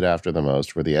lusted after the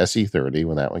most were the SE30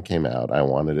 when that one came out. I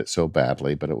wanted it so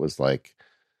badly, but it was like,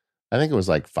 I think it was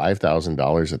like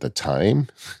 $5,000 at the time,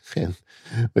 and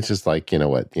which is like,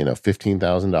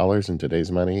 $15,000 in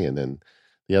today's money. And then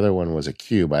the other one was a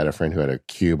Cube. I had a friend who had a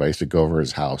Cube. I used to go over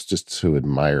his house just to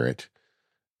admire it.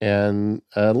 And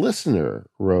a listener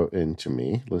wrote into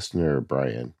me, listener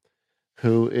Brian,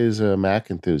 who is a Mac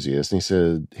enthusiast.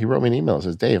 And he wrote me an email. He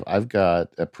says, Dave, I've got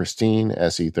a pristine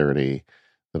SE30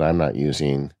 that I'm not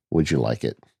using. Would you like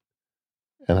it?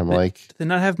 And I'm like, did they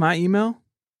not have my email?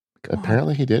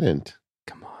 Apparently he didn't.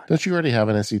 Come on. Don't you already have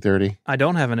an SE30? I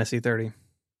don't have an SE30.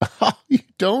 You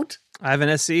don't? I have an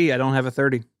SE. I don't have a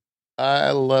 30.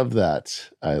 I love that.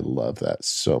 I love that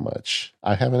so much.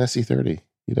 I have an SE30.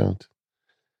 You don't.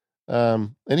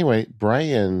 Anyway,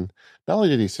 Brian, not only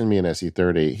did he send me an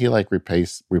SE30, he like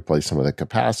replaced some of the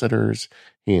capacitors.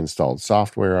 He installed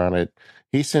software on it.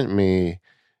 He sent me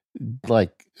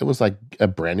like, it was like a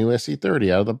brand new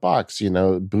SE30 out of the box,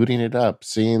 booting it up,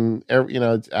 seeing,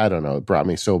 I don't know, it brought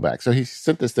me so back. So he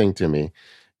sent this thing to me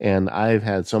and I've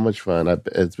had so much fun.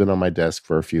 It's been on my desk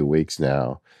for a few weeks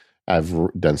now. I've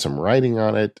done some writing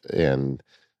on it and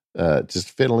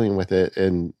just fiddling with it.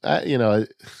 And,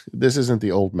 this isn't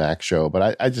the old Mac show,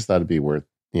 but I just thought it'd be worth,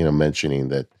 mentioning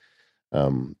that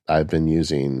I've been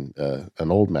using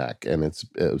an old Mac and it's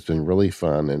been really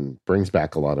fun and brings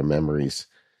back a lot of memories.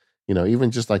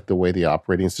 Even just like the way the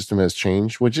operating system has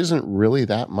changed, which isn't really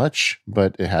that much,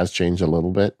 but it has changed a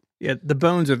little bit. Yeah, the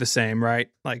bones are the same, right?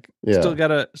 Like, Yeah. still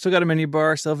got a menu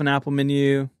bar, still have an Apple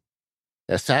menu.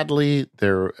 Sadly,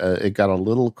 it got a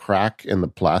little crack in the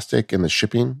plastic in the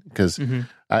shipping because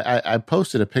I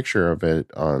posted a picture of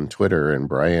it on Twitter and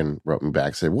Brian wrote me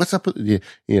back, said, "What's up with you?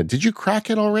 Did you crack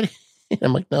it already?"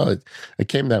 I'm like, "No, it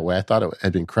came that way. I thought it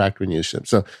had been cracked when you shipped."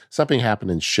 So something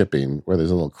happened in shipping where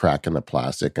there's a little crack in the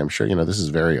plastic. I'm sure this is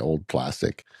very old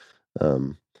plastic,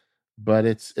 but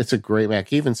it's a great Mac.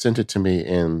 He even sent it to me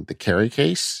in the carry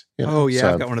case. Oh yeah,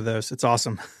 so I've got one of those. It's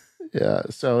awesome. Yeah,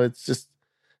 so it's just.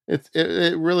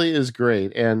 It really is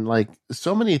great. And like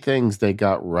so many things they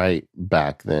got right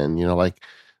back then, like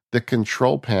the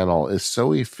control panel is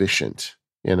so efficient,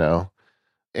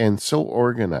 and so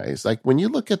organized. Like when you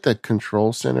look at the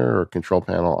control center or control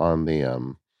panel on the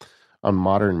on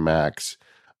modern Macs,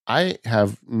 I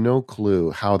have no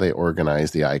clue how they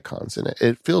organize the icons in it.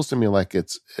 It feels to me like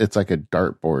it's like a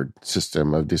dartboard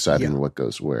system of deciding what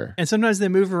goes where. And sometimes they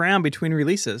move around between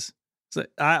releases. So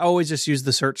I always just use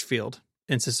the search field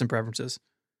in system preferences.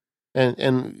 And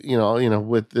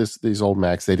with these old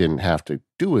Macs, they didn't have to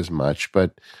do as much,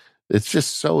 but it's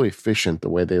just so efficient the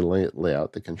way they lay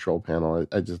out the control panel.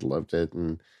 I just loved it.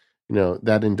 And,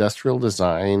 that industrial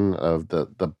design of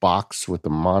the box with the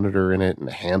monitor in it and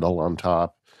the handle on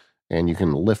top, and you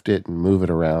can lift it and move it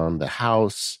around the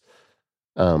house.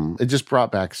 It just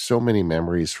brought back so many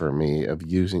memories for me of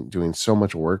doing so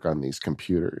much work on these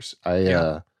computers.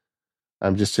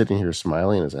 I'm just sitting here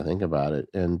smiling as I think about it.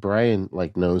 And Brian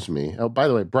knows me. Oh, by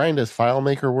the way, Brian does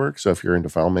FileMaker work. So if you're into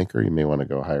FileMaker, you may want to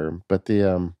go hire him. But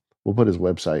we'll put his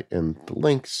website in the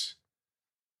links.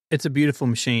 It's a beautiful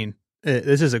machine.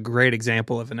 This is a great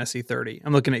example of an SE30.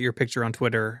 I'm looking at your picture on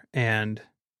Twitter and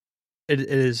it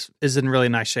is in really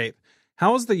nice shape.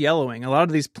 How is the yellowing? A lot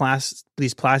of these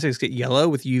plastics get yellow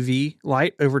with UV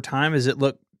light over time. Does it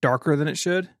look darker than it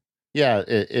should? Yeah,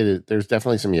 there's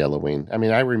definitely some yellowing. I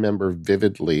mean, I remember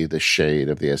vividly the shade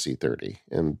of the SE30,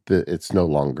 and it's no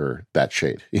longer that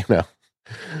shade,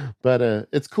 But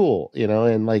it's cool,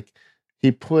 and like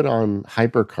he put on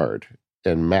HyperCard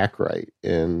and MacWrite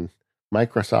and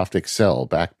Microsoft Excel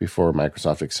back before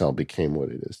Microsoft Excel became what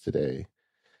it is today.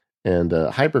 And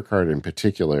HyperCard in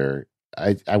particular,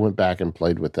 I went back and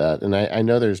played with that. And I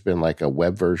know there's been like a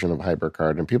web version of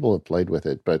HyperCard and people have played with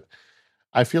it, but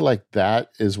I feel like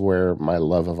that is where my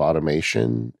love of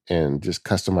automation and just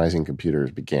customizing computers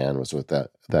began, was with that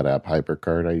app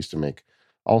HyperCard. I used to make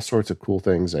all sorts of cool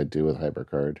things I do with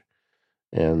HyperCard,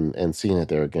 and seeing it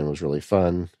there again was really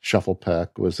fun.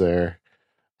 ShufflePack was there.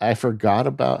 I forgot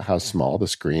about how small the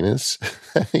screen is.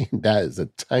 I mean, that is a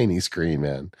tiny screen,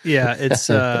 man. Yeah, it's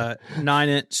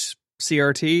 9-inch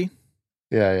CRT.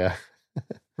 Yeah.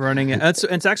 Running it.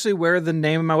 It's actually where the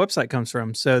name of my website comes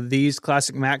from. So these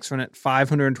classic Macs run at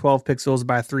 512 pixels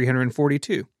by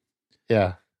 342.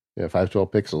 Yeah,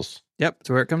 512 pixels. Yep, that's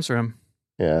where it comes from.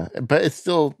 Yeah, but it's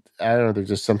still, I don't know, there's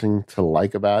just something to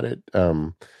like about it.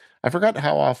 I forgot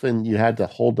how often you had to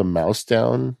hold the mouse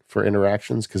down for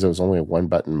interactions because it was only a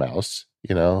one-button mouse,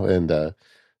 and so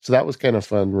that was kind of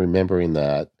fun remembering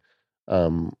that.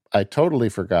 I totally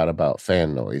forgot about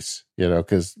fan noise,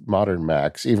 because modern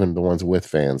Macs, even the ones with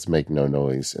fans, make no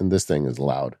noise, and this thing is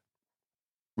loud.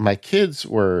 My kids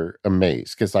were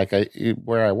amazed because,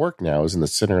 where I work now is in the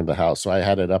center of the house, so I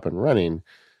had it up and running,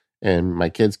 and my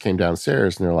kids came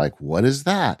downstairs and they're like, "What is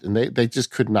that?" And they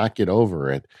just could not get over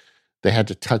it. They had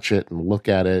to touch it and look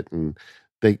at it, and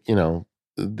they're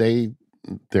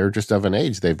just of an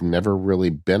age. They've never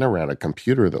really been around a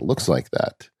computer that looks like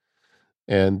that.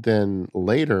 And then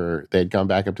later, they'd gone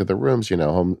back up to the rooms,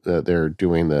 home. They're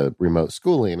doing the remote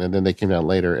schooling. And then they came down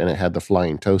later and it had the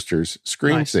flying toasters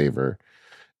screensaver. Nice.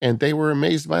 And they were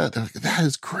amazed by that. They're like, that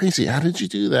is crazy. How did you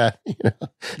do that?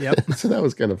 Yep. So that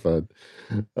was kind of fun.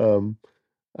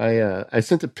 I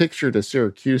sent a picture to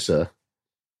Syracuse,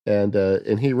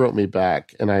 and he wrote me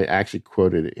back, and I actually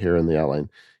quoted it here in the outline.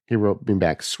 He wrote me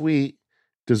back, sweet,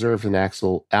 deserves an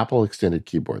Apple extended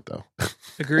keyboard, though.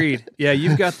 Agreed. Yeah,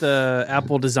 you've got the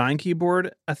Apple design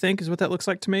keyboard, I think is what that looks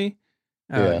like to me.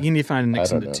 You need to find an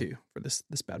extended 2 for this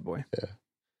bad boy. Yeah.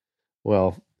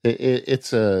 Well,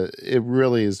 it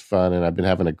really is fun, and I've been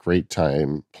having a great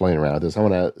time playing around with this. I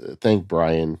want to thank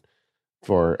Brian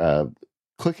for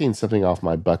clicking something off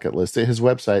my bucket list. His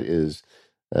website is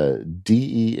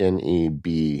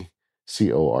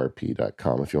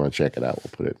denebcorp.com. If you want to check it out,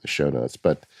 we'll put it in the show notes.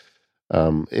 But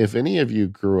if any of you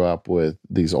grew up with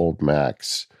these old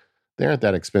Macs, they aren't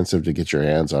that expensive to get your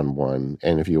hands on one.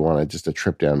 And if you want just a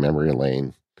trip down memory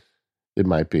lane, it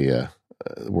might be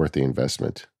worth the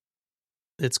investment.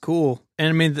 It's cool. And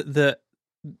I mean,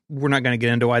 we're not going to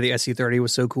get into why the SE30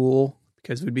 was so cool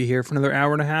because we'd be here for another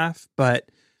hour and a half. But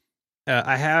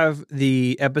I have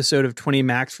the episode of 20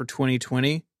 Macs for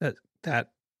 2020,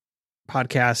 that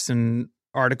podcast and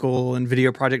article and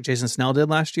video project Jason Snell did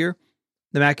last year.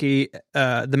 The Mac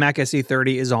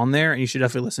SE30 is on there, and you should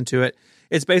definitely listen to it.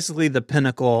 It's basically the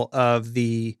pinnacle of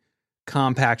the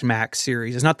compact Mac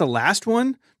series. It's not the last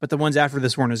one, but the ones after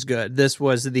this one is good. This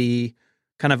was the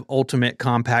kind of ultimate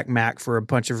compact Mac for a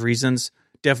bunch of reasons.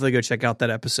 Definitely go check out that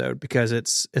episode because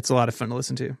it's a lot of fun to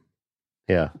listen to.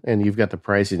 Yeah, and you've got the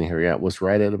pricing here. Yeah, it was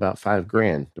right at about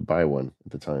 $5,000 to buy one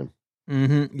at the time.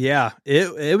 Mm-hmm. Yeah,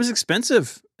 it was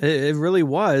expensive. It really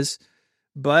was,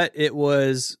 but it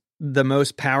was the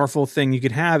most powerful thing you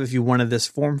could have if you wanted this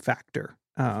form factor.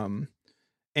 And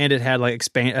it had like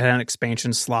an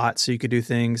expansion slot, so you could do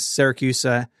things. Syracuse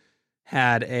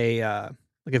had a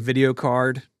video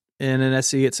card in an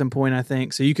SE at some point, I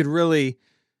think. So you could really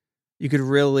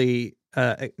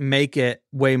make it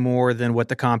way more than what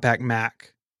the compact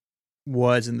Mac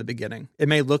was in the beginning. It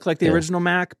may look like the original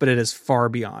Mac, but it is far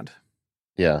beyond.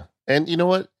 Yeah. And you know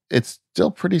what? It's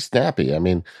still pretty snappy. I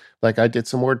mean, like I did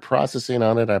some word processing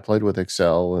on it. I played with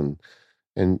Excel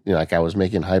and like I was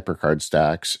making HyperCard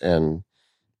stacks, and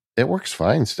it works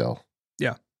fine still.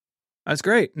 Yeah. That's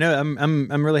great. No,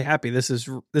 I'm really happy. This is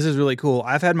really cool.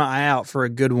 I've had my eye out for a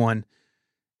good one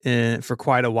for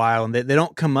quite a while, and they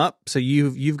don't come up, so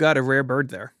you've got a rare bird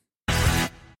there.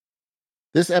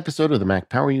 This episode of the Mac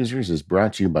Power Users is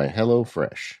brought to you by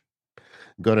HelloFresh.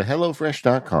 Go to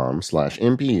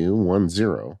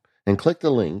hellofresh.com/MPU10 and click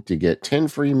the link to get 10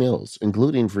 free meals,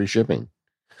 including free shipping.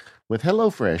 With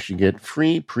HelloFresh, you get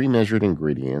free pre-measured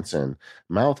ingredients and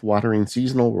mouth-watering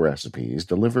seasonal recipes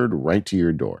delivered right to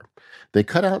your door. They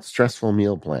cut out stressful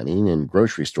meal planning and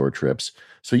grocery store trips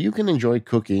so you can enjoy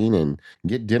cooking and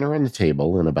get dinner on the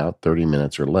table in about 30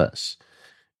 minutes or less.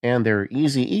 And their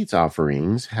Easy Eats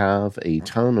offerings have a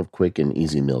ton of quick and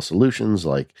easy meal solutions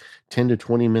like 10 to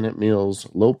 20 minute meals,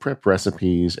 low prep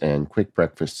recipes, and quick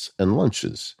breakfasts and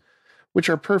lunches, which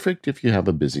are perfect if you have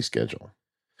a busy schedule.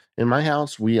 In my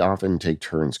house, we often take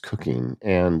turns cooking,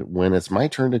 and when it's my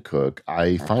turn to cook,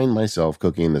 I find myself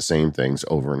cooking the same things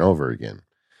over and over again.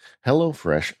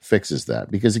 HelloFresh fixes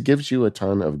that because it gives you a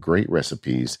ton of great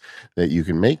recipes that you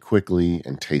can make quickly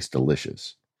and taste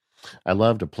delicious. I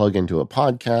love to plug into a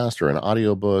podcast or an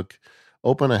audiobook,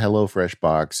 open a HelloFresh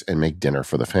box, and make dinner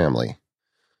for the family.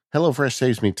 HelloFresh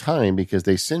saves me time because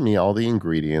they send me all the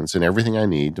ingredients and everything I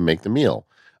need to make the meal.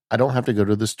 I don't have to go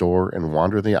to the store and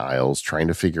wander the aisles trying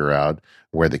to figure out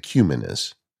where the cumin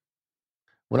is.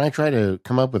 When I try to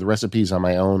come up with recipes on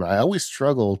my own, I always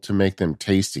struggle to make them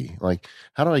tasty. Like,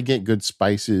 how do I get good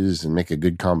spices and make a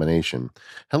good combination?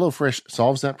 HelloFresh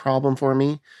solves that problem for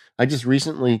me. I just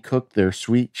recently cooked their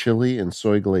sweet chili and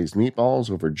soy glazed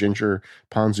meatballs over ginger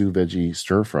ponzu veggie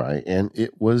stir fry, and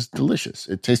it was delicious.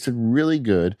 It tasted really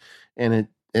good, and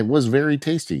it was very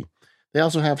tasty. They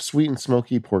also have sweet and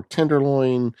smoky pork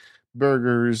tenderloin,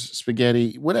 burgers,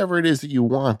 spaghetti, whatever it is that you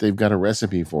want, they've got a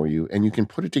recipe for you, and you can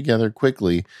put it together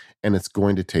quickly, and it's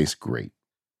going to taste great.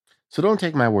 So don't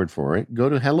take my word for it. Go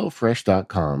to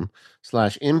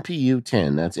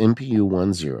hellofresh.com/MPU10, that's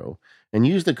MPU10, and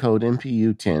use the code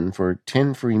MPU10 for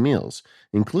 10 free meals,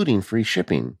 including free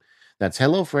shipping. That's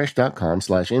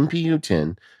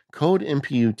hellofresh.com/MPU10, code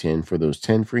MPU10 for those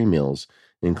 10 free meals,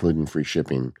 including free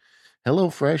shipping.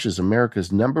 HelloFresh is America's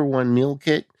 #1 meal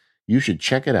kit. You should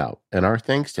check it out. And our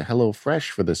thanks to HelloFresh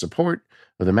for the support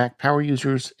of the Mac Power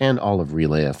Users and all of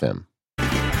Relay FM.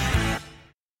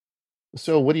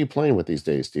 So what are you playing with these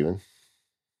days, Stephen?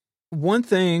 One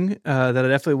thing that I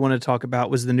definitely wanted to talk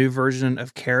about was the new version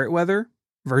of Carrot Weather,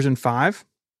 version 5.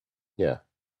 Yeah.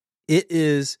 It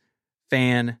is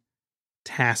fantastic.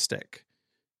 fantastic.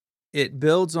 It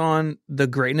builds on the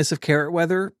greatness of Carrot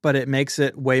Weather, but it makes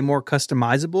it way more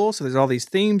customizable. So there's all these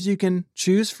themes you can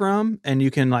choose from, and you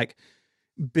can like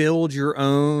build your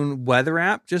own weather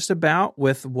app just about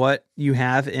with what you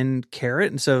have in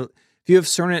Carrot. And so if you have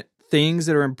certain things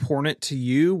that are important to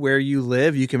you where you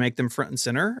live, you can make them front and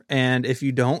center. And if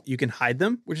you don't, you can hide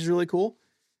them, which is really cool.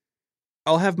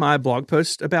 I'll have my blog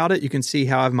post about it. You can see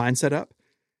how I have mine set up.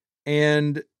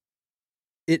 And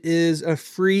it is a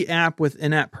free app with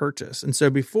in-app purchase. And so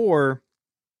before,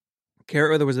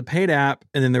 Carrot Weather was a paid app,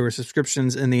 and then there were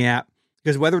subscriptions in the app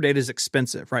because weather data is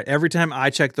expensive, right? Every time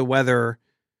I check the weather,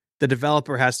 the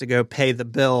developer has to go pay the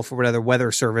bill for whatever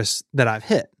weather service that I've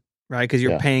hit, right? Because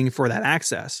you're paying for that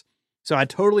access. So I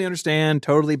totally understand,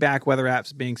 totally back weather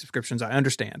apps being subscriptions. I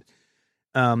understand.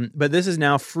 But this is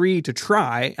now free to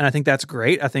try, and I think that's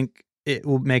great. I think it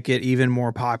will make it even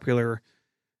more popular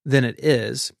than it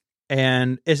is.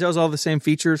 And it shows all the same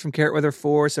features from Carrot Weather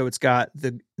 4. So it's got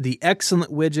the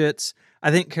excellent widgets.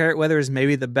 I think Carrot Weather is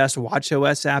maybe the best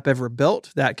watchOS app ever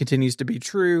built. That continues to be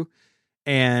true,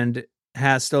 and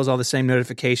still has all the same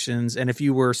notifications. And if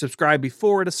you were subscribed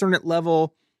before at a certain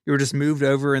level, you were just moved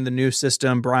over in the new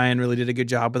system. Brian really did a good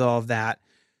job with all of that.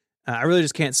 I really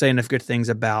just can't say enough good things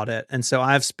about it. And so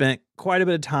I've spent quite a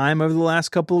bit of time over the last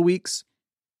couple of weeks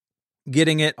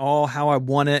getting it all how I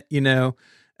want it,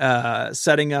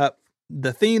 setting up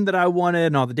the theme that I wanted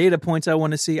and all the data points I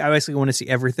want to see. I basically want to see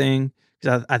everything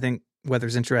because I think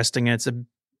weather's interesting, and it's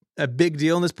a big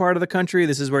deal in this part of the country.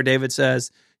 This is where David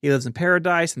says he lives in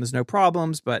paradise and there's no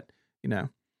problems, but the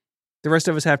rest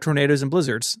of us have tornadoes and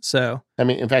blizzards. So, I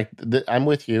mean, in fact, I'm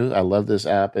with you. I love this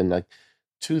app. And like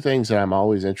two things that I'm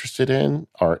always interested in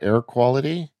are air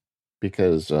quality,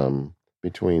 because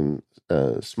between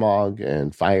smog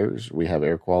and fires, we have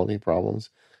air quality problems,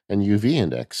 and UV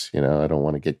index. I don't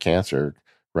want to get cancer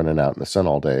running out in the sun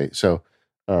all day. So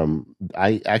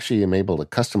I actually am able to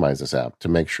customize this app to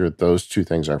make sure those two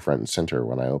things are front and center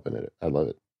when I open it. I love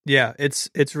it. Yeah,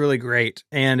 it's really great.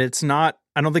 And I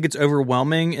don't think it's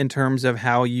overwhelming in terms of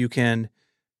how you can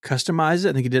customize it.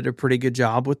 I think you did a pretty good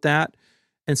job with that.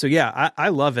 And so, yeah, I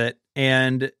love it.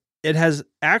 And it has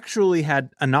actually had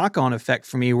a knock-on effect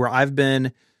for me where I've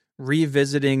been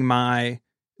revisiting my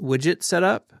widget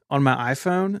setup on my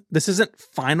iPhone. This isn't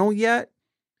final yet,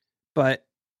 but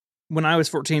when iOS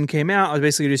 14 came out, I was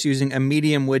basically just using a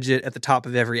medium widget at the top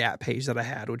of every app page that I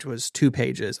had, which was 2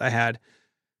 pages. I had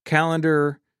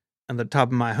calendar on the top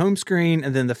of my home screen,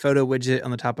 and then the photo widget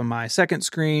on the top of my second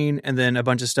screen, and then a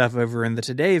bunch of stuff over in the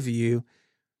Today view.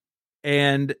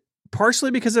 And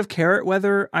partially because of Carrot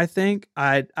Weather, I think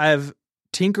I've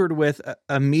tinkered with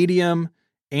a medium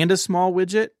and a small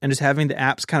widget and just having the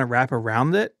apps kind of wrap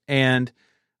around it. And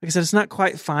like I said, it's not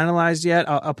quite finalized yet.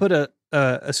 I'll put a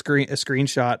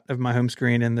screenshot of my home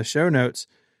screen in the show notes,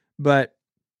 but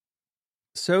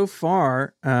so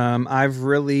far, I've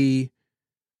really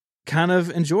kind of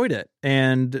enjoyed it.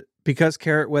 And because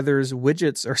Carrot Weather's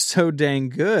widgets are so dang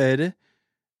good,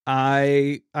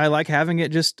 I like having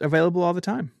it just available all the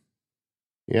time.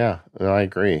 Yeah, no, I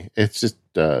agree. It's just,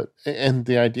 and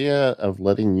the idea of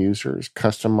letting users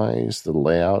customize the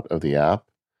layout of the app,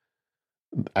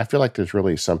 I feel like there's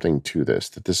really something to this,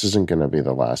 that this isn't going to be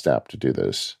the last app to do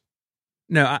this.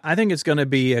 No, I think it's going to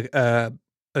be a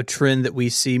trend that we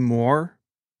see more.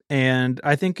 And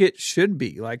I think it should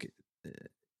be. Like,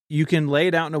 you can lay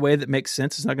it out in a way that makes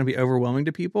sense. It's not going to be overwhelming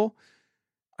to people.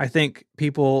 I think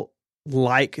people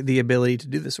like the ability to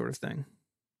do this sort of thing.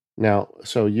 Now,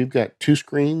 so you've got 2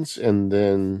 screens and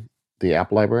then the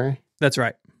app library? That's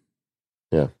right.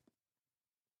 Yeah.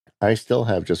 I still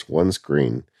have just 1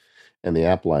 screen and the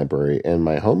app library, and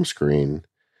my home screen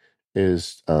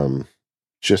is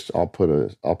just I'll put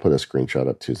a screenshot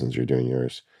up too since you're doing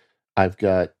yours. I've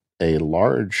got a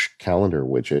large calendar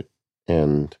widget,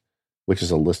 and which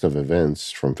is a list of events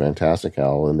from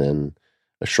Fantastical, and then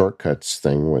a shortcuts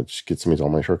thing which gets me to all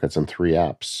my shortcuts, and 3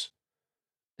 apps.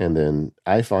 And then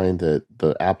I find that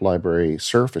the app library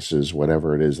surfaces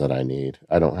whatever it is that I need.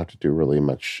 I don't have to do really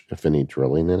much, if any,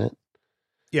 drilling in it.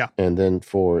 Yeah. And then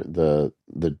for the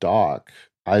dock,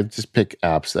 I just pick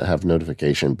apps that have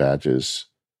notification badges,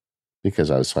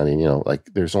 because I was finding, like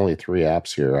there's only 3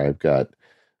 apps here. I've got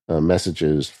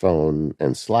Messages, Phone,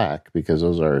 and Slack, because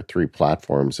those are 3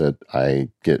 platforms that I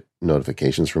get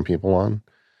notifications from people on.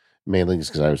 Mainly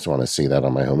just because I just want to see that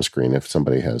on my home screen if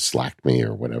somebody has Slacked me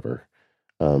or whatever.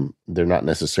 They're not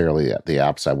necessarily the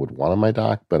apps I would want on my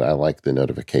dock, but I like the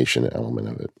notification element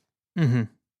of it. Mm-hmm.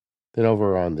 Then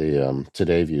over on the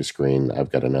Today view screen,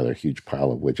 I've got another huge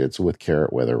pile of widgets with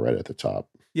Carrot Weather right at the top.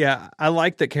 Yeah, I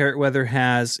like that Carrot Weather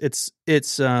has it's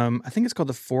I think it's called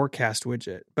the forecast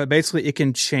widget, but basically it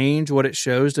can change what it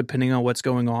shows depending on what's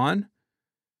going on.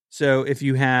 So if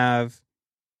you have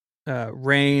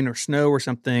rain or snow or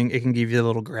something, it can give you a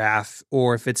little graph.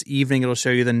 Or if it's evening, it'll show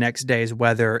you the next day's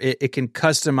weather. It can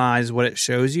customize what it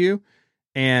shows you.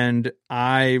 And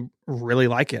I really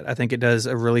like it. I think it does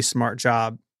a really smart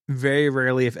job. Very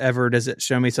rarely, if ever, does it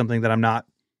show me something that I'm not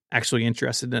actually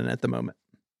interested in at the moment.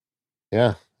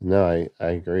 Yeah, no, I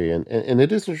agree. And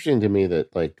it is interesting to me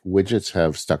that like widgets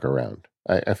have stuck around.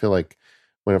 I feel like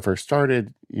when it first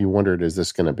started, you wondered, is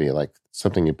this going to be like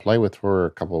something you play with for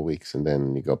a couple of weeks and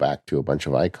then you go back to a bunch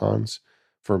of icons?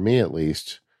 For me, at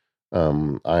least,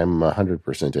 I'm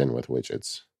 100% in with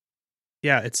widgets.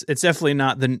 Yeah, it's definitely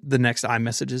not the next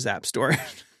iMessages app store.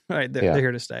 Right, they're Yeah,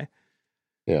 here to stay.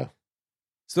 yeah.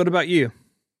 So what about you?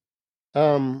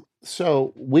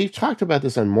 So we've talked about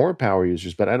this on more power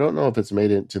users, but I don't know if it's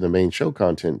made it to the main show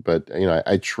content. But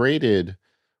I traded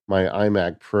my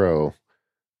iMac Pro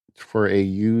for a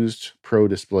used Pro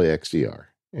Display XDR,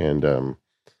 and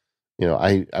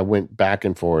I went back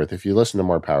and forth. If you listen to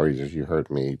more power users, you heard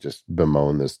me just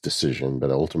bemoan this decision,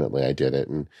 but ultimately I did it.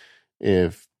 And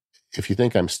if if you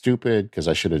think I'm stupid because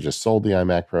I should have just sold the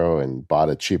iMac Pro and bought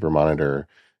a cheaper monitor,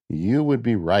 you would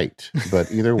be right.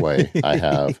 But either way, I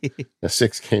have a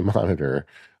 6K monitor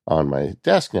on my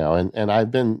desk now, and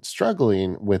I've been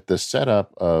struggling with the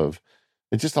setup of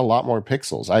it's just a lot more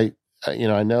pixels. I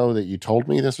know that you told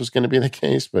me this was going to be the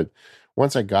case, but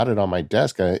once I got it on my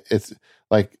desk, it's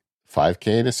like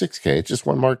 5K to 6K. It's just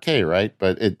one more K, right?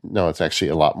 But it's actually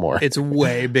a lot more. It's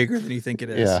way bigger than you think it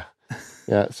is. Yeah.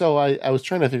 Yeah. So I was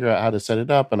trying to figure out how to set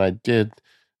it up, and I did.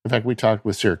 In fact, we talked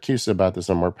with Syracuse about this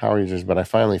on more power users, but I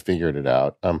finally figured it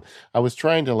out. I was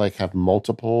trying to like have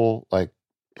multiple like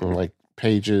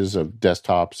pages of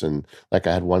desktops, and like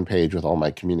I had one page with all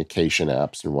my communication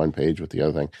apps and one page with the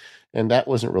other thing, and that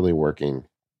wasn't really working.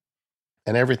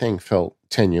 And everything felt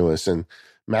tenuous. And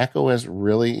Mac OS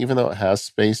really, even though it has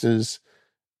spaces,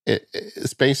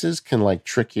 spaces can like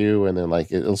trick you, and then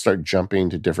like it'll start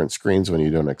jumping to different screens when you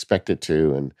don't expect it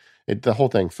to, and the whole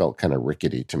thing felt kind of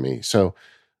rickety to me. So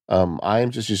I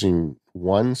am just using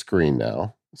one screen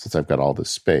now since I've got all this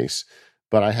space,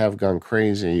 but I have gone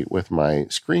crazy with my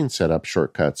screen setup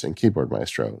shortcuts and Keyboard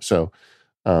Maestro. So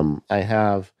I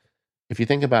have, if you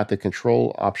think about the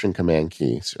Control Option Command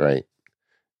keys, right,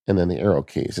 and then the arrow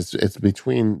keys, it's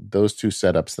between those two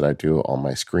setups that I do all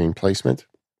my screen placement.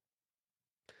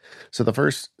 So the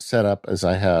first setup is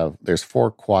there's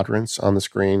four quadrants on the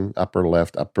screen: upper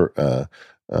left, upper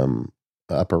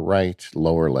right,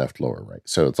 lower left, lower right.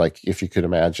 So it's like if you could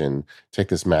imagine, take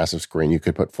this massive screen, you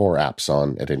could put four apps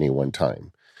on at any one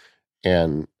time.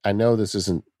 And I know this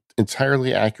isn't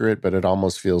entirely accurate, but it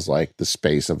almost feels like the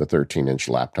space of a 13-inch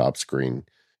laptop screen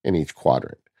in each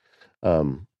quadrant.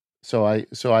 So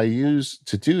I use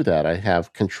to do that. I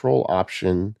have Control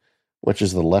Option, which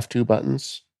is the left two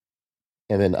buttons,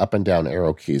 and then up and down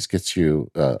arrow keys gets you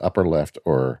upper left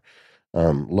or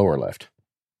lower left.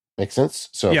 Make sense?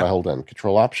 So if Yeah. I hold down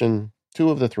Control Option, two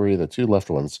of the three, the two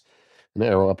left ones, an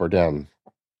arrow up or down,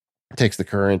 takes the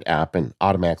current app and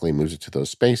automatically moves it to those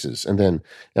spaces. And then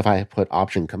if I put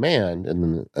Option Command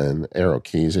and then arrow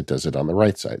keys, it does it on the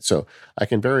right side. So I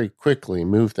can very quickly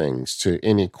move things to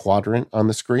any quadrant on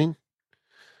the screen.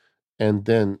 And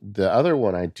then the other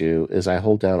one I do is I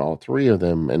hold down all three of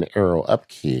them, an arrow up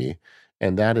key,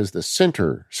 and that is the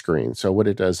center screen. So what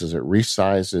it does is it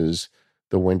resizes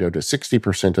the window to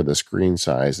 60% of the screen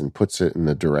size and puts it in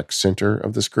the direct center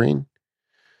of the screen.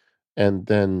 And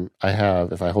then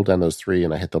if I hold down those three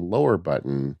and I hit the lower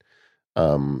button,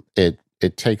 it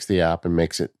takes the app and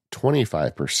makes it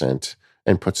 25%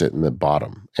 and puts it in the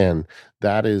bottom. And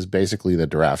that is basically the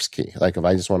drafts key. Like if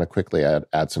I just want to quickly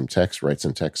add some text, write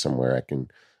some text somewhere, I can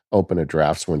open a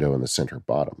drafts window in the center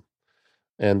bottom.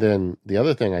 And then the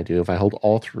other thing I do, if I hold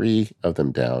all three of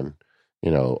them down,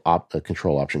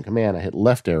 Control Option Command, I hit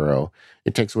left arrow,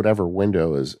 it takes whatever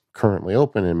window is currently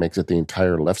open and makes it the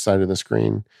entire left side of the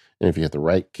screen. And if you hit the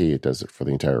right key, it does it for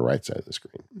the entire right side of the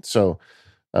screen. So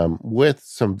with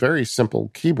some very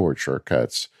simple keyboard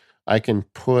shortcuts, I can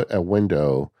put a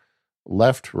window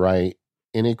left, right,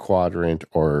 any quadrant,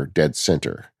 or dead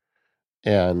center.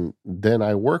 And then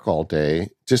I work all day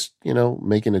just,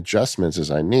 making adjustments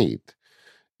as I need.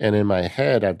 And in my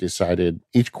head, I've decided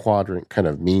each quadrant kind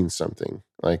of means something.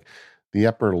 Like the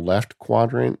upper left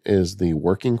quadrant is the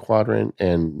working quadrant,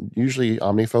 and usually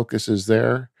OmniFocus is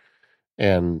there.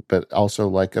 But also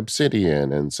like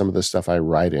Obsidian and some of the stuff I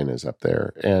write in is up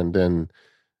there. And then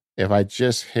if I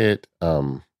just hit,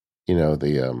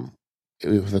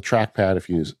 with the trackpad, if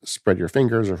you spread your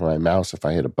fingers, or for my mouse, if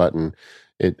I hit a button,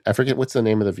 I forget what's the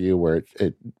name of the view where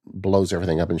it blows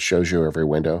everything up and shows you every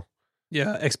window.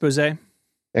 Yeah, expose.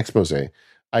 Expose.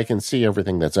 I can see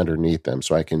everything that's underneath them,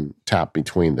 so I can tap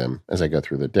between them as I go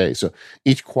through the day. So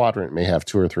each quadrant may have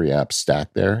 2 or 3 apps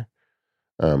stacked there.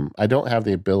 I don't have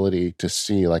the ability to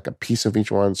see like a piece of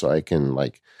each one, so I can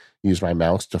like use my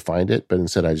mouse to find it, but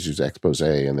instead I just use expose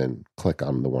and then click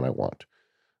on the one I want.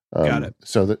 Got it.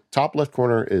 So the top left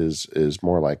corner is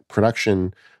more like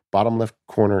production. Bottom left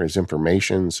corner is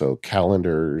information, so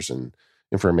calendars and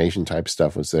information type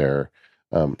stuff was there.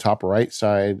 Top right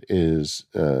side is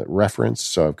reference.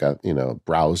 So I've got,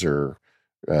 browser,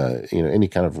 any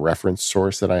kind of reference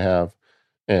source that I have.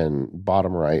 And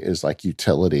bottom right is like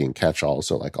utility and catch-all.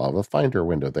 So like I'll have a Finder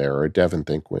window there or a Dev and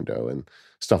Think window and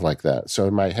stuff like that. So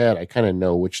in my head, I kind of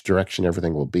know which direction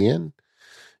everything will be in.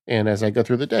 And as I go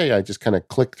through the day, I just kind of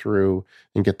click through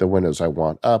and get the windows I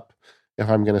want up. If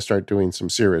I'm going to start doing some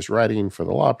serious writing for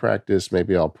the law practice,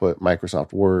 maybe I'll put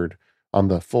Microsoft Word on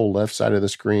the full left side of the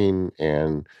screen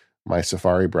and my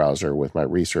Safari browser with my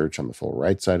research on the full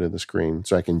right side of the screen,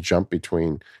 so I can jump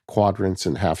between quadrants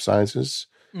and half sizes.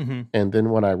 Mm-hmm. And then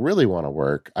when I really want to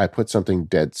work, I put something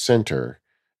dead center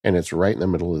and it's right in the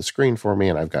middle of the screen for me,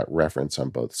 and I've got reference on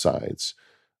both sides.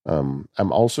 I'm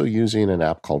also using an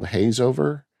app called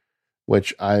Hazeover,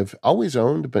 which I've always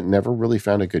owned but never really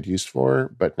found a good use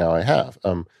for, but now I have.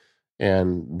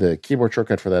 And the keyboard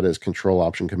shortcut for that is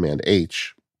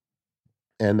Control-Option-Command-H.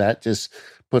 And that just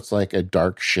puts like a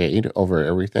dark shade over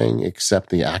everything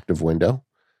except the active window.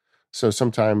 So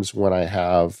sometimes when I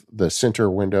have the center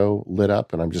window lit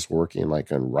up and I'm just working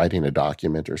like on writing a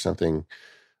document or something,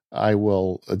 I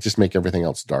will just make everything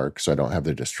else dark so I don't have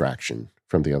the distraction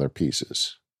from the other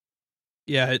pieces.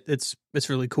 Yeah, it's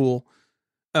really cool.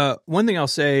 One thing I'll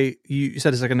say, you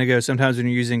said a second ago, sometimes when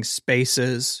you're using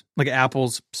Spaces, like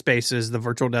Apple's Spaces, the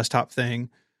virtual desktop thing,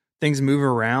 things move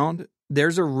around.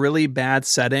 There's a really bad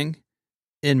setting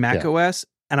in macOS,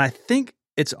 and I think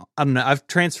I don't know, I've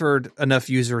transferred enough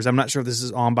users. I'm not sure if this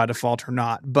is on by default or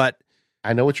not, but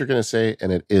I know what you're going to say,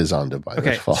 and it is on by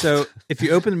default. So if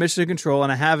you open the Mission Control,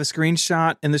 and I have a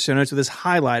screenshot in the show notes with this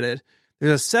highlighted,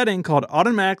 there's a setting called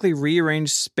automatically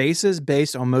rearrange spaces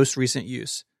based on most recent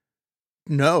use.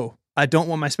 No, I don't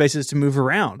want my spaces to move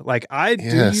around. Like I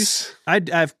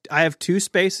have 2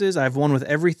 spaces. I have one with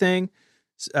everything.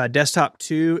 Desktop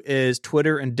 2 is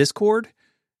Twitter and Discord,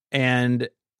 and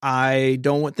I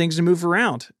don't want things to move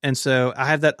around. And so I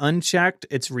have that unchecked.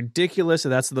 It's ridiculous. So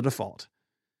that's the default.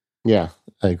 Yeah,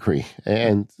 I agree.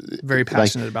 And very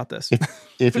passionate about this.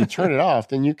 If you turn it off,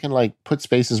 then you can like put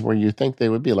spaces where you think they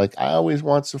would be. Like I always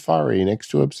want Safari next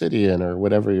to Obsidian or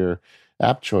whatever your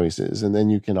app choice is. And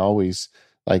then you can always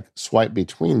like swipe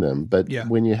between them. But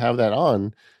when you have that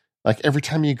on, like every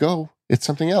time you go, it's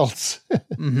something else.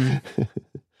 Mm-hmm.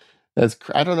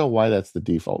 I don't know why that's the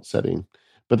default setting.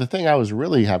 But the thing I was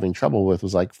really having trouble with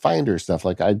was like Finder stuff.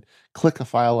 Like I'd click a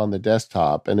file on the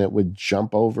desktop and it would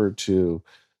jump over to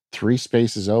 3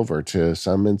 spaces over to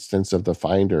some instance of the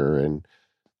Finder. And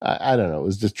I don't know, it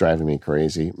was just driving me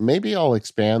crazy. Maybe I'll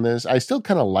expand this. I still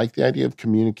kind of like the idea of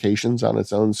communications on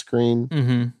its own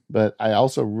screen, but I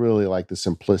also really like the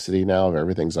simplicity now of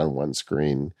everything's on one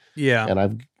screen. Yeah. And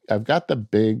I've got the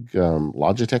big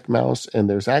Logitech mouse, and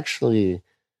there's actually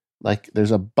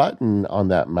there's a button on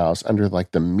that mouse under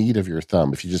like the meat of your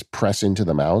thumb if you just press into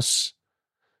the mouse.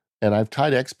 And I've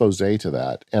tied expose to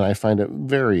that, and I find it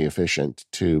very efficient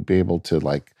to be able to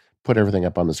like put everything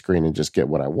up on the screen and just get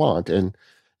what I want. And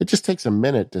it just takes a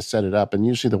minute to set it up. And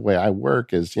usually the way I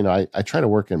work is, I try to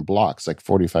work in blocks, like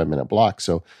 45-minute blocks.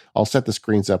 So I'll set the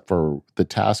screens up for the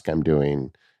task I'm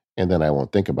doing, and then I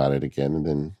won't think about it again, and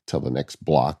then till the next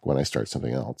block when I start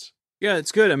something else. Yeah,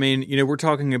 it's good. I mean, we're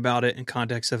talking about it in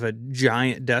context of a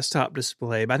giant desktop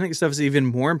display, but I think this stuff is even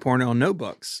more important on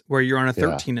notebooks where you're on a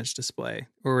 13-inch display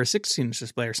or a 16-inch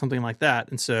display or something like that.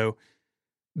 And so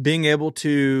being able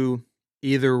to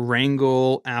either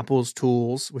wrangle Apple's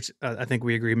tools, which I think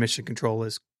we agree Mission Control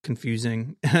is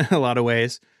confusing in a lot of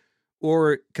ways,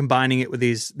 or combining it with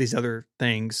these other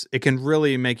things, it can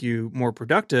really make you more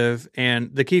productive. And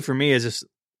the key for me is just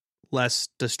less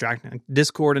distracting.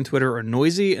 Discord and Twitter are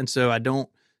noisy, and so I don't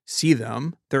see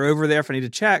them. They're over there if I need to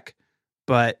check,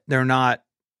 but they're not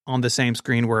on the same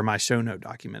screen where my show note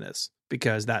document is,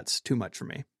 because that's too much for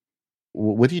me.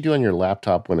 What do you do on your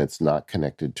laptop when it's not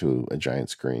connected to a giant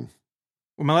screen?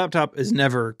 Well, my laptop is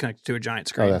never connected to a giant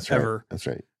screen. Oh, that's ever. Right. That's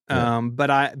right. Yeah.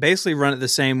 But I basically run it the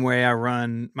same way I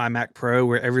run my Mac Pro,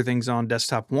 where everything's on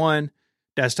desktop 1.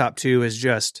 Desktop 2 is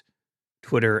just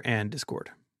Twitter and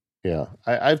Discord. Yeah.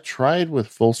 I've tried with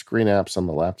full screen apps on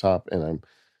the laptop, and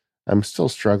I'm still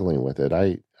struggling with it.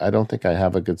 I don't think I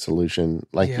have a good solution.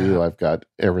 Like Yeah. you, I've got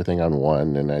everything on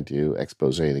one, and I do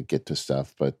expose to get to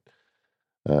stuff. But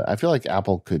I feel like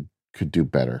Apple could do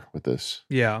better with this.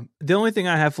 Yeah. The only thing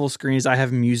I have full screen is I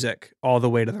have music all the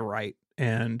way to the right,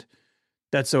 and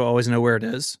that's so I always know where it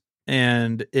is.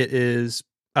 And it is,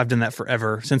 I've done that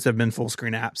forever since I've been full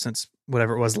screen apps, since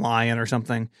whatever it was, Lion or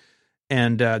something.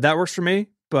 And that works for me.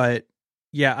 But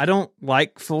yeah, I don't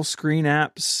like full screen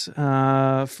apps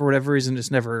for whatever reason.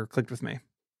 It's never clicked with me.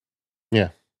 Yeah.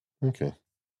 Okay.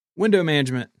 Window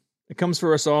management. It comes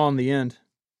for us all in the end.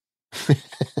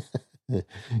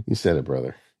 You said it,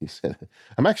 brother. You said it.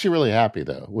 I'm actually really happy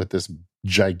though with this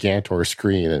gigantor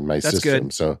screen in my That's system.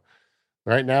 good. So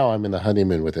right now I'm in the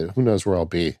honeymoon with it. Who knows where I'll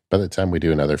be by the time we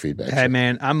do another feedback. Hey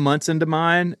man, I'm months into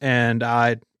mine and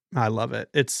I love it.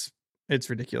 It's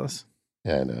ridiculous.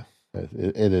 Yeah, I know.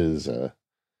 It is.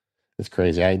 It's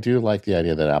crazy. I do like the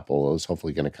idea that Apple is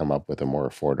hopefully going to come up with a more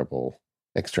affordable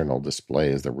external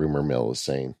display, as the rumor mill is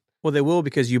saying. Well, they will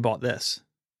because you bought this.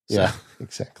 So Yeah,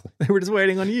 exactly. they were just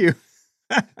waiting on you.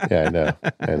 Yeah,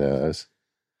 I know.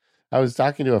 I was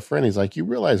talking to a friend. He's like, "You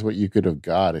realize what you could have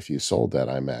got if you sold that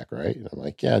iMac, right?" And I'm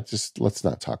like, "Yeah, just let's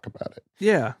not talk about it."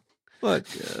 Yeah. Look,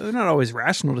 they're not always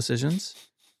rational decisions.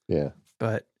 Yeah.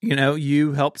 But,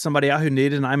 you helped somebody out who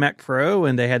needed an iMac Pro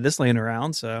and they had this laying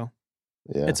around. So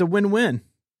Yeah. it's a win-win.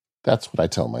 That's what I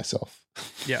tell myself.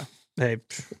 Yeah. Hey,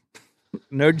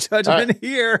 no judgment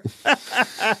here.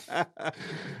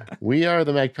 We are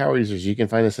the Mac Power Users. You can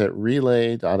find us at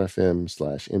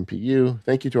relay.fm/MPU.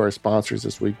 Thank you to our sponsors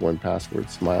this week, 1Password,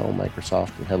 Smile,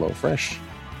 Microsoft, and HelloFresh.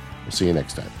 We'll see you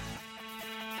next time.